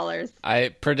 $1,000. I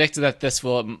predicted that this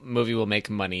movie will make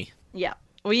money. Yeah.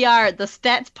 We are the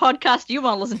stats podcast you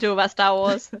want to listen to about Star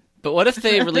Wars. But what if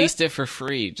they released it for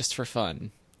free, just for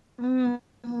fun? See,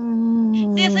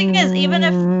 the thing is, even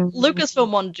if Lucasfilm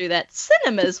wanted to do that,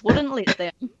 cinemas wouldn't let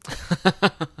them.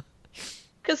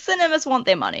 Because cinemas want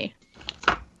their money.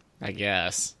 I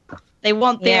guess. They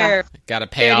want their... Gotta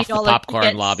pay off the $30 popcorn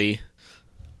tickets. lobby.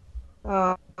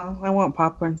 Oh, I want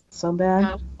popcorn so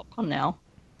bad. popcorn now.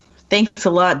 Thanks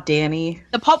a lot, Danny.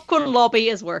 The popcorn lobby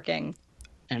is working.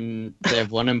 And they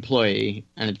have one employee,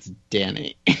 and it's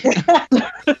Danny.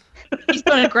 He's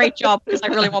doing a great job because I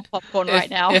really want popcorn right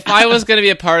now. If I was going to be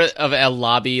a part of a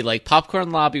lobby, like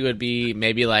popcorn lobby would be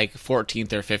maybe like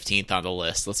 14th or 15th on the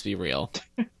list. Let's be real.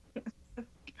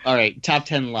 All right, top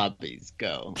 10 lobbies,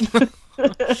 go.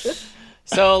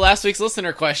 So last week's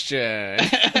listener question.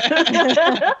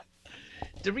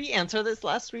 Did we answer this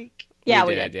last week? Yeah, we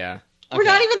we did. did. Yeah. We're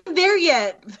not even there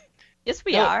yet. Yes,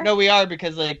 we no, are. No, we are,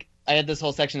 because like I had this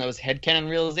whole section that was headcanon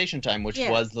realization time, which Yeah.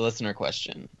 was the listener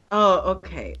question. Oh,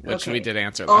 okay. Which okay. we did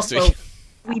answer last Also, week.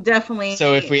 we definitely.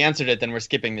 So if we answered it, then we're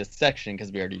skipping this section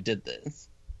because we already did this.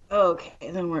 Okay,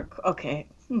 then we're okay.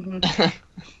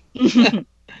 Mhm.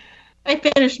 I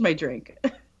finished my drink.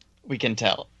 We can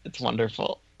tell. It's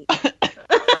wonderful.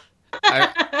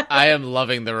 I am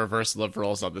loving the reversal of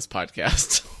roles on this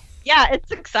podcast. Yeah,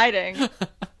 it's exciting.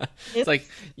 It's like,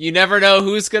 you never know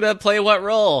who's going to play what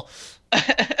role.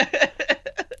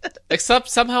 Except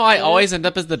somehow I always end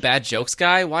up as the bad jokes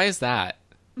guy. Why is that?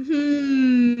 I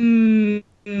don't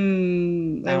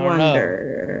know.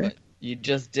 wonder. You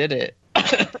just did it.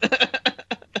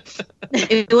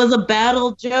 It was a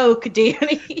battle joke,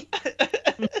 Danny.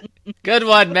 Good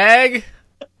one, Meg.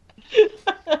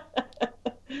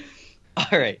 All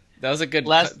right. That was a good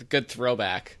good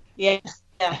throwback. Yeah.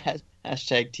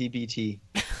 Hashtag TBT.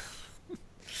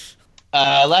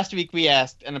 Last week we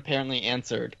asked and apparently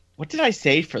answered. What did I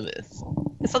say for this?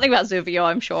 Something about Zuvio,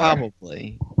 I'm sure.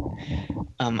 Probably.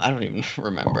 I don't even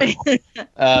remember.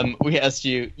 We asked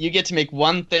you get to make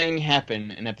one thing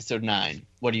happen in episode 9.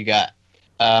 What do you got?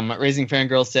 Raising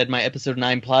Fangirl said, my episode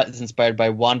 9 plot is inspired by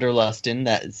Wanderlustin,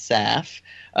 that is Saf.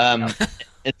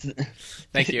 It's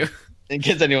Thank you. in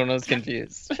case anyone was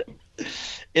confused.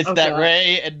 It's Oh, that God.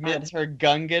 Rey admits her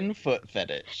Gungan foot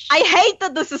fetish. I hate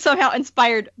that this is somehow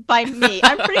inspired by me.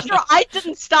 I'm pretty sure I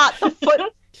didn't start the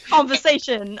foot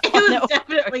conversation. It on was Network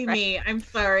definitely Express. me. I'm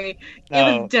sorry. No.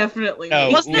 It was definitely No.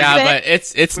 me. Wasn't it Yeah, Vic? but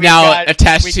it's We now got-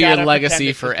 attached we to your gotta pretend legacy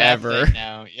it's the Saf forever. thing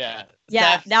now. Yeah.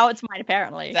 Yeah, Saf- now it's mine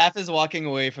apparently. Saf is walking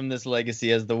away from this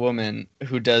legacy as the woman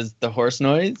who does the horse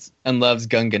noise and loves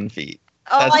Gungan feet.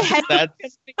 Oh, I that's- hate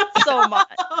that's- it so much.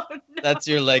 Oh, no. That's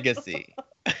your legacy.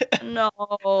 No.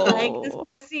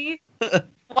 Legacy.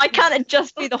 Why can't it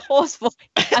just be the horse voice?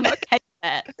 I'm okay with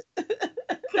that.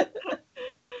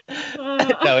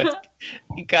 No, it's,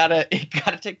 you gotta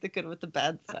take the good with the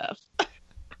bad, Saf.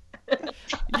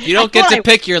 You don't get thought to I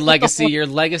pick your legacy. Your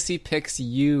legacy picks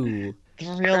you.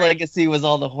 The real legacy was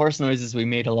all the horse noises we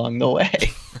made along the way.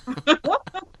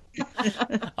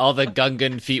 All the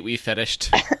Gungan feet we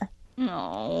finished.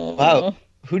 No. Wow.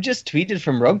 Who just tweeted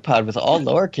from Rogue Pod with all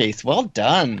lowercase? Well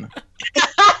done.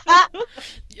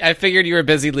 I figured you were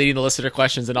busy leading the listener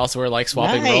questions and also were like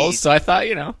swapping Nice. roles, so I thought,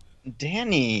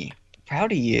 Danny,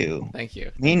 proud of you. Thank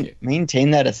you. Thank you.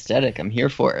 Maintain that aesthetic. I'm here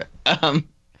for it.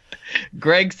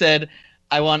 Greg said,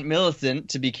 I want Millicent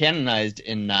to be canonized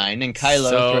in 9, and Kylo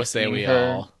So say threatening we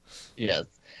her. all. Yes.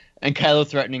 And Kylo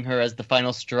threatening her as the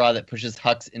final straw that pushes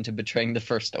Hux into betraying the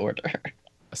First Order.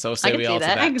 So say can we see all to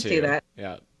that. that I can too. see that.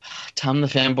 Yeah. Tom the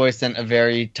Fanboy sent a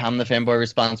very Tom the Fanboy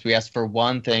response. We asked for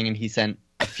one thing, and he sent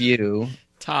a few.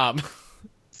 Tom.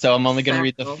 So I'm only going to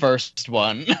read the Exactly. first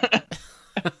one.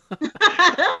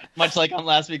 Much like on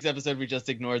last week's episode, we just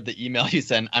ignored the email you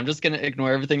sent. I'm just going to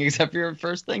ignore everything except for your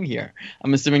first thing here.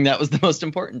 I'm assuming that was the most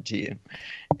important to you.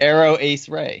 Arrow Ace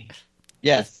Ray.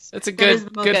 Yes. It's a That is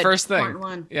good the good most first thing. important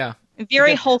one. Yeah.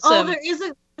 Very Oh, wholesome.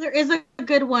 there is a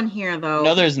good one here though.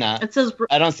 No, there's not. It says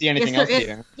I don't see anything Yes, else there is.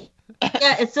 here.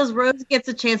 yeah. It says Rose gets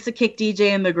a chance to kick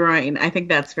DJ in the groin. I think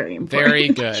that's very important. Very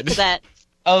good. that.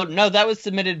 Oh, no, that was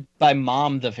submitted by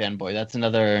Mom the Fanboy. That's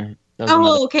another... that was Oh,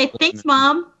 another- okay. Thanks,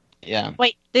 Mom. Yeah.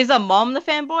 Wait, there's a mom the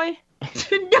fanboy? No,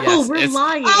 Yes, we're it's-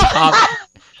 lying. Tom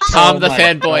Oh the my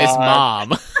fanboy's God.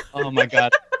 mom. Oh, my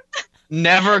God.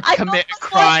 Never I commit a thought-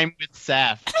 crime with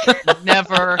Saf.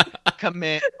 Never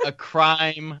commit a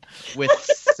crime with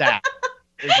Saf.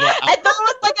 Is what I thought it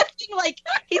was like a thing like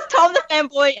he's Tom the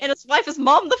fanboy and his wife is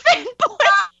Mom the fanboy.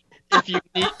 If you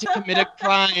need to commit a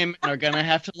crime and are gonna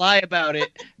have to lie about it,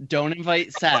 don't invite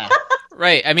Saf.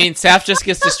 Right. I mean, Saf just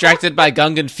gets distracted by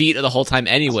Gungan feet the whole time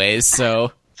anyways,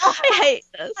 so... I hate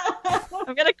this.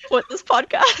 I'm gonna quit this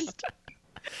podcast.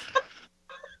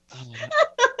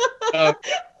 Oh,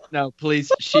 no, please.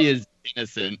 She is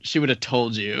innocent. She would have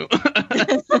told you.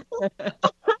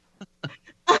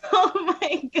 Oh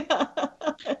my god.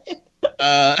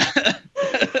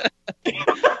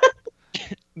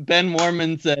 Ben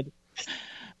Mormon said,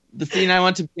 "The scene I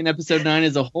want to be in episode 9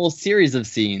 is a whole series of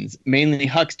scenes, mainly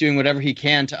Hux doing whatever he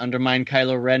can to undermine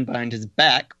Kylo Ren behind his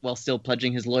back while still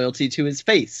pledging his loyalty to his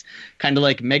face. Kind of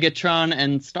like Megatron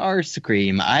and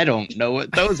Starscream. I don't know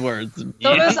what those words mean."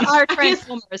 Those are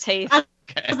Transformers, Heath. I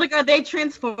was like, are they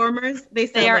Transformers? They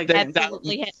They are like that.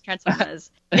 absolutely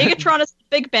Transformers. Megatron is the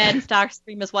big bad, and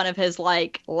Starscream is one of his,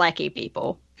 like, lackey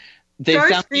people. They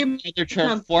sound Starscream like either sounds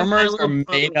Transformers like or Kylo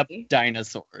made up Bodhi.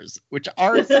 dinosaurs, which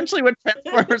are essentially what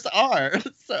Transformers are.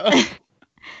 So I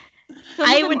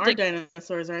I would would dig-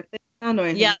 dinosaurs, aren't they? I don't know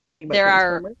anything Yeah, about there are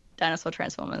Transformers. dinosaur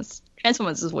Transformers.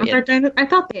 Transformers is Aren't weird. there I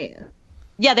thought they.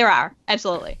 Yeah, there are.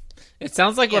 Absolutely. It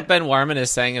sounds like Yeah. what Ben Warman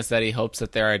is saying is that he hopes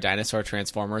that there are dinosaur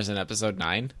Transformers in episode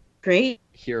 9. Great.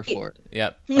 here for it.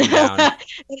 Yep, I'm down.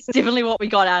 That's definitely what we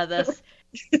got out of this.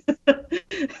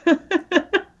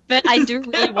 But I do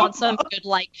really want some good,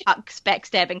 like, Hux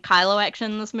backstabbing Kylo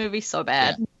action in this movie so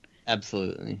bad.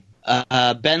 Absolutely.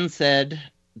 Ben said,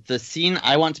 "The scene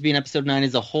I want to be in episode 9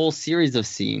 is a whole series of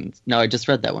scenes." No, I just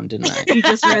read that one, didn't I? You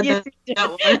just read Yes, that, you did. that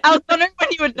one. I was wondering when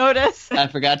you would notice. I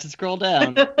forgot to scroll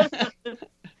down.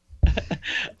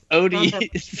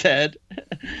 Odie said,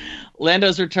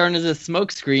 "Lando's return is a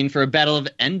smokescreen for a Battle of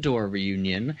Endor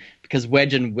reunion because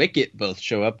Wedge and Wicket both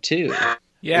show up too."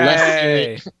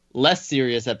 Yay! Less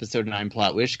serious episode 9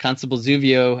 plot wish. Constable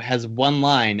Zuvio has one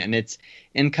line, and it's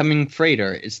incoming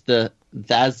freighter. It's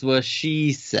that's what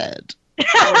she said.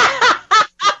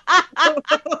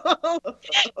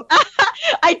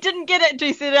 I didn't get it until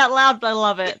you said it out loud, but I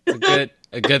love it.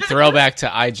 A good throwback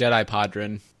to I, Jedi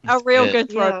Podron, A real good.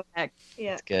 good Yeah. throwback.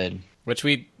 Yeah. It's good. which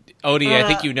Odie, I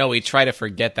think you know we try to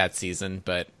forget that season,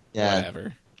 but Yeah.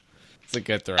 whatever. It's a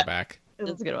good throwback.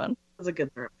 That's a good one. It was a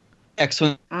good throw.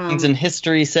 X-Wings in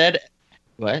History said...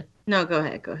 What? No, go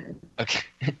ahead. Okay.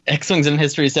 X-Wings in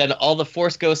History said, "All the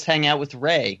Force ghosts hang out with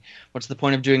Rey. What's the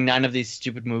point of doing 9 of these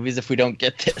stupid movies if we don't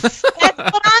get this?" That's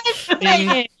what I'm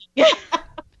saying.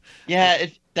 Yeah,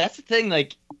 that's the thing.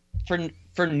 Like,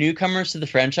 for newcomers to the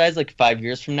franchise, like 5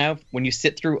 years from now, when you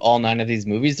sit through all 9 of these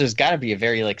movies, there's got to be a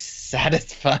very like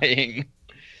satisfying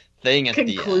thing at the end.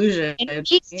 Conclusion. And it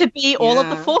needs to be all of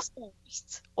the Yeah. Force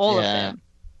ghosts. All of Yeah. them.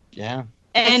 Yeah,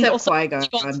 And Except also,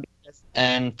 Qui-Gon.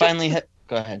 and finally,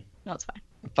 go ahead. no, it's fine.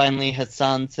 Finally,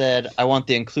 Hassan said, "I want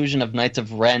the inclusion of Knights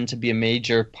of Ren to be a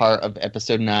major part of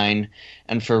Episode 9,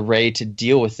 and for Rey to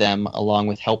deal with them along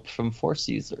with help from Force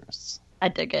users." I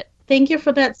dig it. Thank you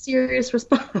for that serious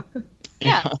response.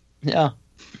 Yeah. Yeah.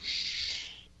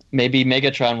 Maybe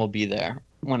Megatron will be there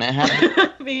when it happens.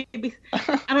 Maybe.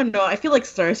 I don't know. I feel like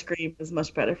Starscream is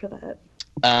much better for that.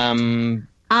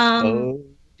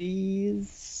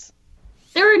 Bodies.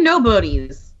 There are no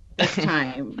Bodies this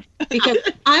time because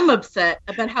I'm upset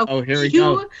about how Oh, here we few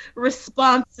go.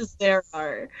 responses there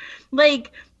are.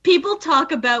 Like, people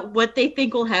talk about what they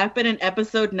think will happen in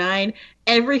episode 9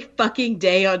 every fucking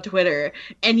day on Twitter.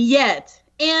 And yet,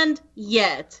 Wait,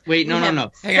 we no. have Hang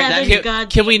on, 7 goddamn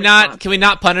can we responses.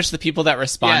 not punish the people that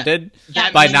responded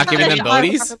That by means- not giving them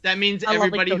Bodies? That means I love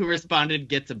everybody it. who responded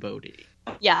gets a Bodhi.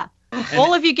 Yeah.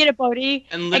 All of you get a Bodhi.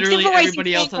 And literally Except for Racing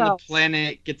everybody else on the Fangirls.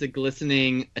 planet gets a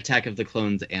glistening Attack of the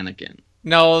Clones Anakin.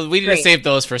 No, we need to Great. save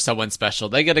those for someone special.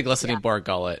 They get a glistening Borg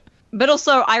gullet. But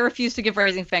also, I refuse to give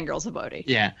Raising Fangirls a Bodhi.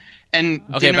 Yeah. And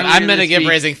Okay, dinner but I'm later gonna this give week-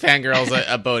 Raising Fangirls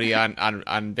a Bodhi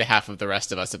on behalf of the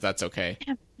rest of us, if that's okay.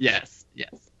 Yes.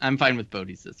 I'm fine with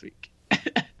Bodhies this week.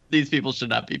 These people should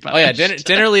not be punished. Oh yeah,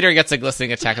 dinner leader gets a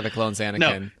glistening Attack of the Clones Anakin.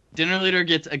 No. Dinner Leader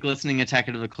gets a glistening Attack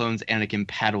of the Clones Anakin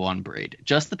Padawan braid.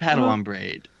 Just the Padawan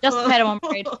braid. Just the Padawan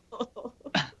braid.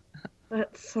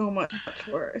 That's so much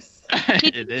worse.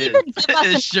 It is. even give us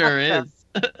It an sure answer.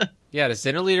 is. Yeah, does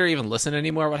dinner leader even listen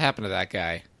anymore? What happened to that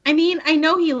guy? I mean, I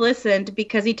know he listened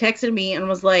because he texted me and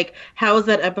was like, "How is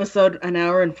that episode 1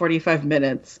 hour and 45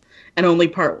 minutes and only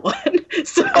part 1?"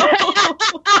 So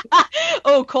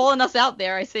Oh, calling us out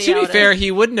there. I see. To how be it fair, is. he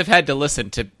wouldn't have had to listen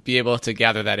to be able to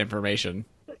gather that information.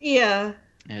 yeah,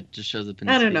 It just shows up in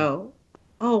I his don't feed. know.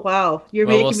 Oh wow, you're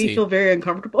Well, making we'll me see. feel very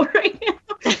uncomfortable right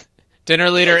now. Dinner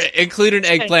leader, include an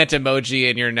eggplant emoji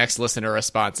in your next listener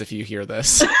response if you hear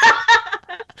this.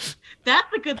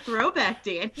 That's a good throwback,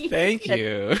 Danny. Thank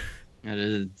you.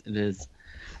 It is.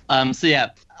 So yeah,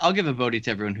 I'll give a vote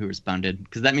to everyone who responded,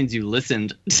 because that means you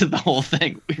listened to the whole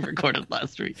thing we recorded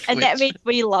last week. And that which means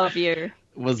we love you.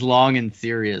 was long and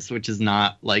serious, which is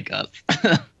not like us.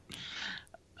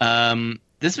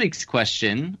 This week's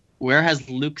question: where has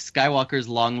Luke Skywalker's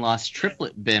long-lost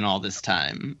triplet been all this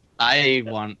time? I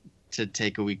want to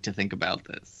take a week to think about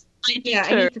this. Yeah,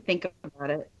 I need to think about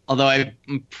it. Although I'm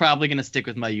probably going to stick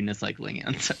with my unicycling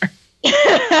answer.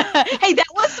 Hey, that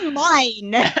was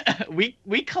mine.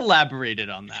 we collaborated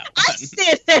on that I one.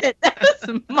 said it. That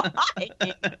was mine.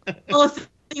 Oh, so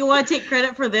you want to take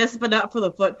credit for this, but not for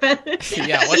the foot fetish?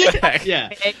 Yeah, what the heck? Yeah.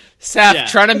 Saf Yeah.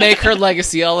 trying to make her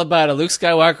legacy all about a Luke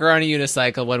Skywalker on a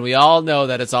unicycle when we all know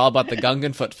that it's all about the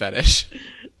Gungan foot fetish.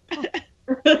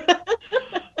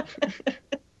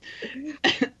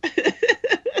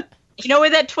 You know where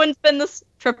that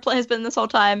triplet has been this whole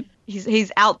time?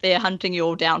 He's out there hunting you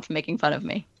all down for making fun of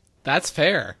me. That's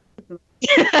fair.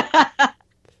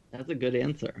 That's a good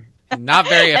answer. Not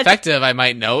very effective, I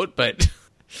might note, but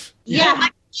Yeah,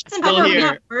 He still hasn't been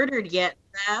not murdered yet,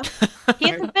 Seth. he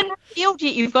hasn't been revealed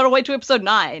yet. You've got to wait to episode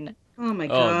 9. Oh my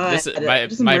god. this my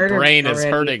Just my murdered brain me is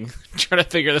already. hurting trying to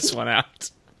figure this one out.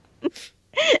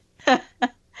 All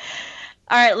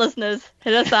right, listeners,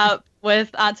 hit us up with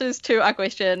answers to our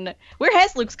question: where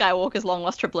has Luke Skywalker's long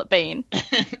lost triplet been?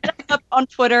 Hit us up on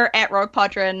Twitter at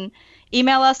RoguePodron.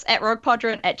 Email us at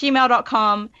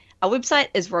roguepodron@gmail.com. Our website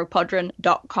is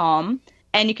roguepodron.com.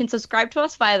 And you can subscribe to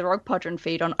us via the Rogue Podron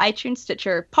feed on iTunes,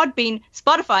 Stitcher, Podbean,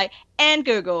 Spotify, and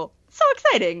Google. So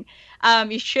exciting.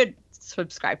 You should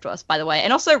subscribe to us, by the way.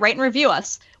 And also rate and review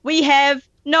us. We have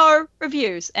no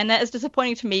reviews, and that is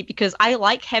disappointing to me because I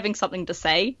like having something to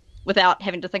say without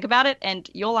having to think about it, and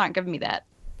y'all aren't giving me that.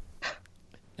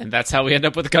 And that's how we end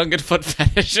up with Gungan foot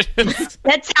fetishes.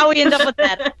 That's how we end up with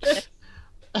that.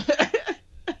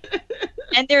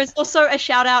 And there is also a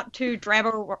shout out to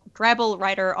Drabble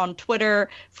Writer on Twitter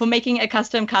for making a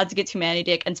custom Cards Against Humanity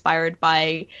deck inspired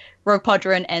by Rogue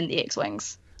Podron and the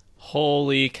X-Wings.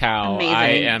 Holy cow. Amazing. I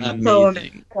am So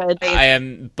Amazing. I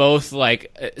am both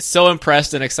like so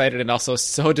impressed and excited and also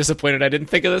so disappointed I didn't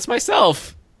think of this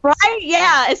myself. Right?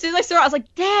 Yeah. As soon as I saw it, I was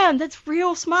like, damn, that's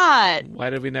real smart. Why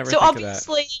did we never So think of that?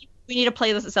 obviously, we need to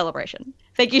play this at Celebration.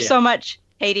 Thank you Yeah. so much,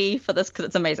 Haiti, for this because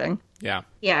it's amazing. Yeah.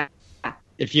 Yeah.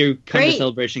 If you come Great. to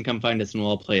Celebration, come find us and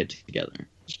we'll all play it together.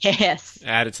 Yes.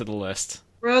 Add it to the list.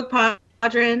 Rogue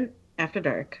Podron After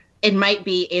Dark. It might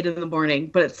be 8 in the morning,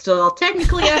 but it's still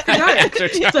technically after dark. After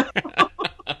dark.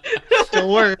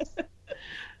 Still works.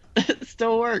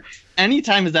 Still works.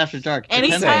 Anytime is after dark. Depends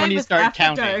on Anytime when you is start after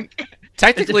counting. dark.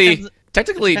 Technically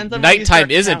depends on when you nighttime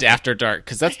start isn't counting. after dark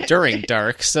because that's during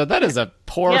dark. So that is a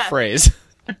poor Yeah. phrase.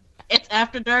 It's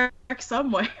after dark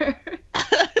somewhere.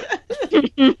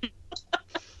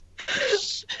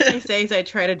 I say as I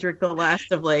try to drink the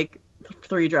last of like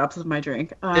 3 drops of my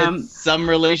drink. It's some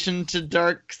relation to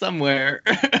dark somewhere.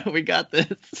 We got this.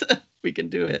 We can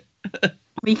do it.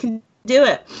 We can do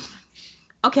it.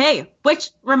 Okay, which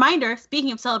reminder,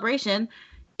 speaking of Celebration,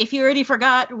 if you already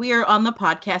forgot, we are on the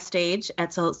podcast stage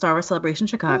at Star Wars Celebration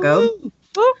Chicago.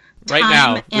 Right Time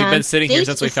now, we've been and sitting here date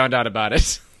since we is- found out about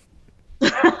it.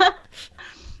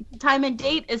 Time and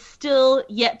date is still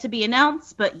yet to be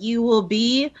announced, but you will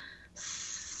be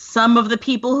some of the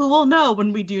people who will know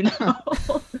when we do know.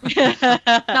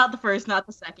 Not the first, not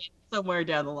the second, somewhere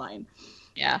down the line.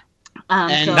 Yeah.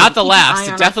 And so Not the keep an last. eye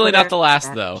on our Definitely not Twitter. the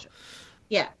last, though.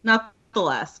 Yeah, not the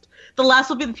last. The last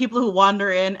will be the people who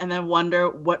wander in and then wonder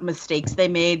what mistakes they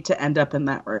made to end up in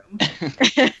that room.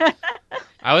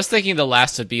 I was thinking the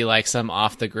last would be like some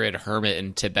off-the-grid hermit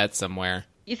in Tibet somewhere.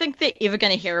 You think they're ever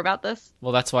going to hear about this?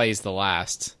 Well, that's why he's the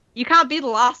last. You can't be the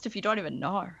last if you don't even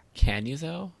know. Can you,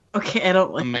 though? Okay, I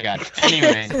don't like Oh my god.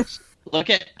 Anyway, look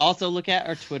at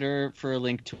our Twitter for a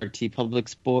link to our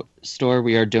TeePublic store.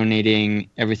 We are donating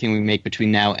everything we make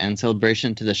between now and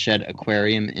Celebration to the Shed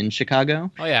Aquarium in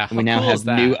Chicago. Oh, yeah. And we now How cool is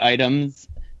have that? new items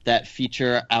that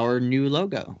feature our new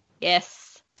logo.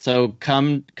 Yes. So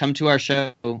come to our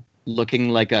show looking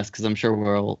like us, because I'm sure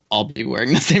we'll all be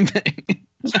wearing the same thing.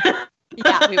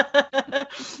 Yeah.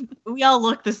 we all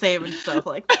look the same and stuff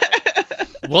like that.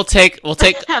 We'll take Have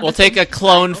we'll the take same a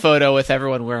clone style. photo with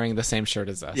everyone wearing the same shirt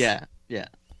as us. Yeah.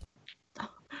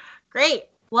 Great.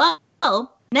 Well,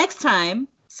 next time,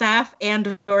 Saf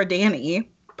and or Danny,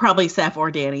 probably Saf or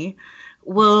Danny,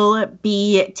 will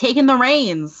be taking the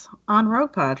reins on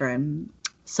Rogue Podron.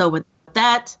 So with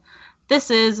that,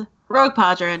 this is Rogue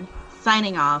Podron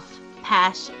signing off.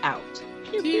 Pash out.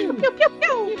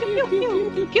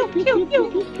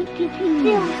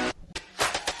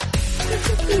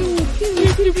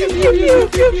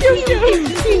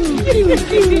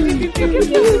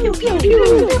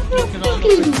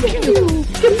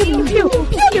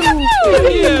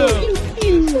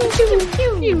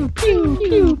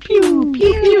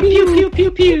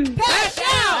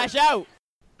 Pash out.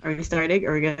 Are we starting?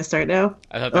 Are we gonna start now?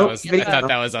 I thought Oh,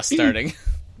 that was us starting.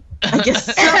 I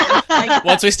guess so.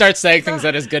 Once we start saying things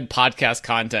that is good podcast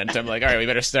content, I'm like, all right, we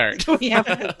better start. We have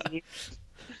to leave.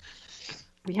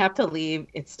 We have to leave.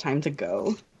 It's time to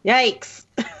go. Yikes.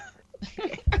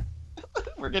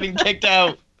 We're getting kicked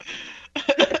out.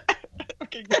 We're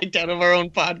getting kicked out of our own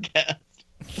podcast.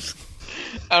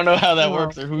 I don't know how that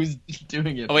works or who's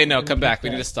doing it. Oh wait, no, come back. We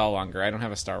need to stall longer. I don't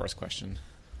have a Star Wars question.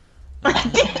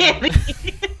 Damn it.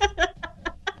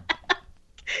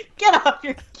 Get off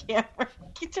your camera.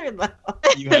 You turn that off.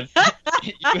 You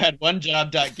had one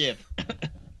job.gif.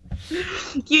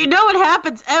 You know what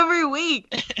happens every week.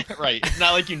 Right. It's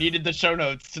not like you needed the show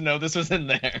notes to know this was in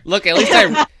there. Look, at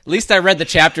least I read the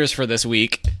chapters for this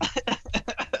week.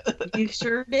 You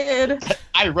sure did.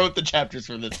 I wrote the chapters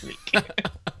for this week.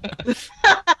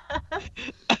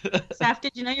 Saf,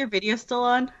 did you know your video's still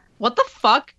on? What the fuck?